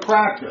doctrine and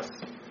practice?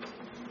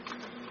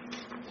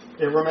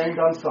 It remained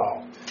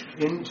unsolved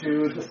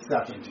into the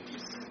 70s.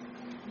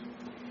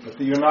 But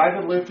the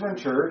United Lutheran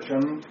Church,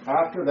 and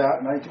after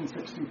that,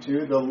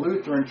 1962, the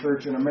Lutheran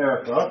Church in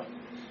America,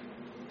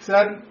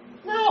 said,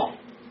 no,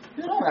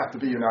 you don't have to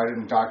be united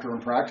in doctrine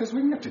and practice.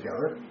 We can get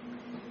together.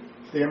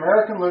 The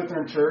American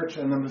Lutheran Church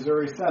and the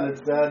Missouri Synod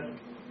said,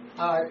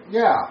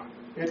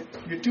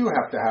 you do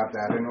have to have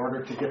that in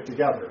order to get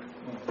together.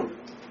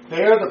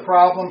 There, the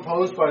problem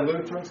posed by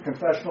Lutherans'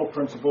 confessional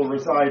principle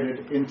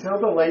resided until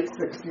the late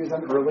 60s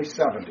and early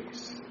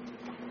 70s.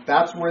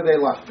 That's where they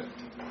left it.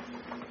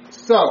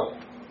 So,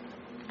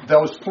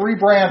 those three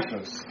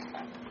branches,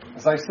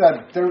 as I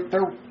said,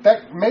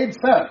 that made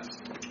sense.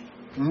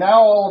 Now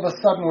all of a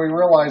sudden we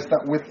realize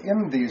that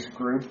within these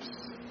groups,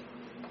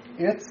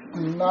 it's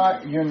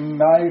not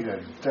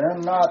united.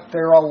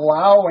 They're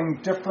allowing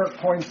different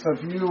points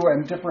of view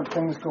and different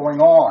things going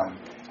on.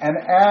 And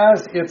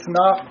as it's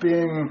not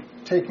being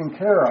taken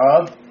care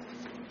of,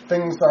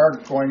 things are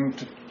going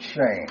to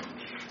change.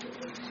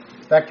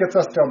 That gets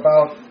us to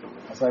about,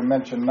 as I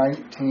mentioned,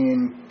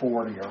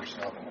 1940 or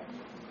so.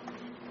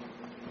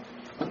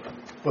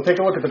 We'll take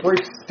a look at the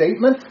brief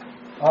statement,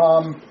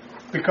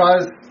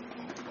 because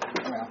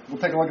we'll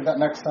take a look at that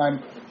next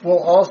time.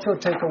 We'll also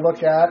take a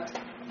look at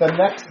the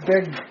next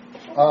big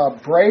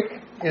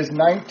break is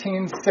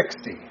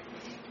 1960.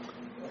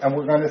 And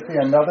we're going to see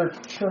another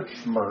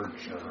church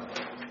merger.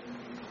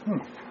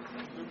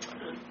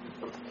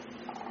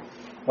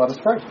 Let us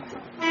pray.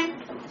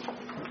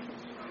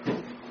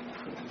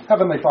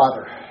 Heavenly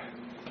Father,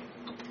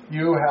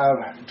 you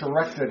have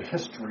directed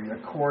history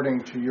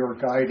according to your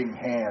guiding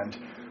hand.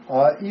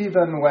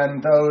 Even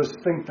when those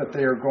think that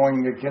they are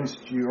going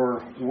against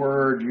your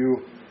word,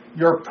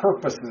 your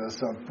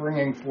purposes of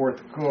bringing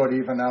forth good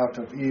even out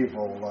of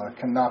evil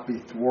cannot be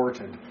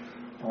thwarted.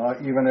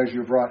 Even as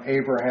you brought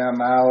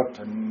Abraham out,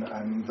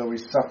 and though he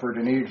suffered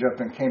in Egypt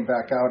and came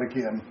back out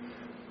again.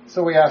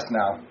 So we ask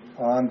now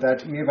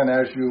that even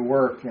as you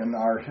work in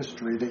our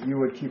history, that you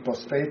would keep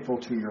us faithful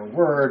to your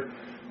word,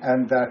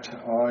 and that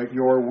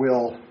your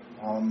will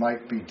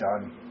might be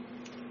done.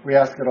 We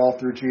ask it all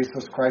through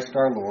Jesus Christ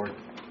our Lord.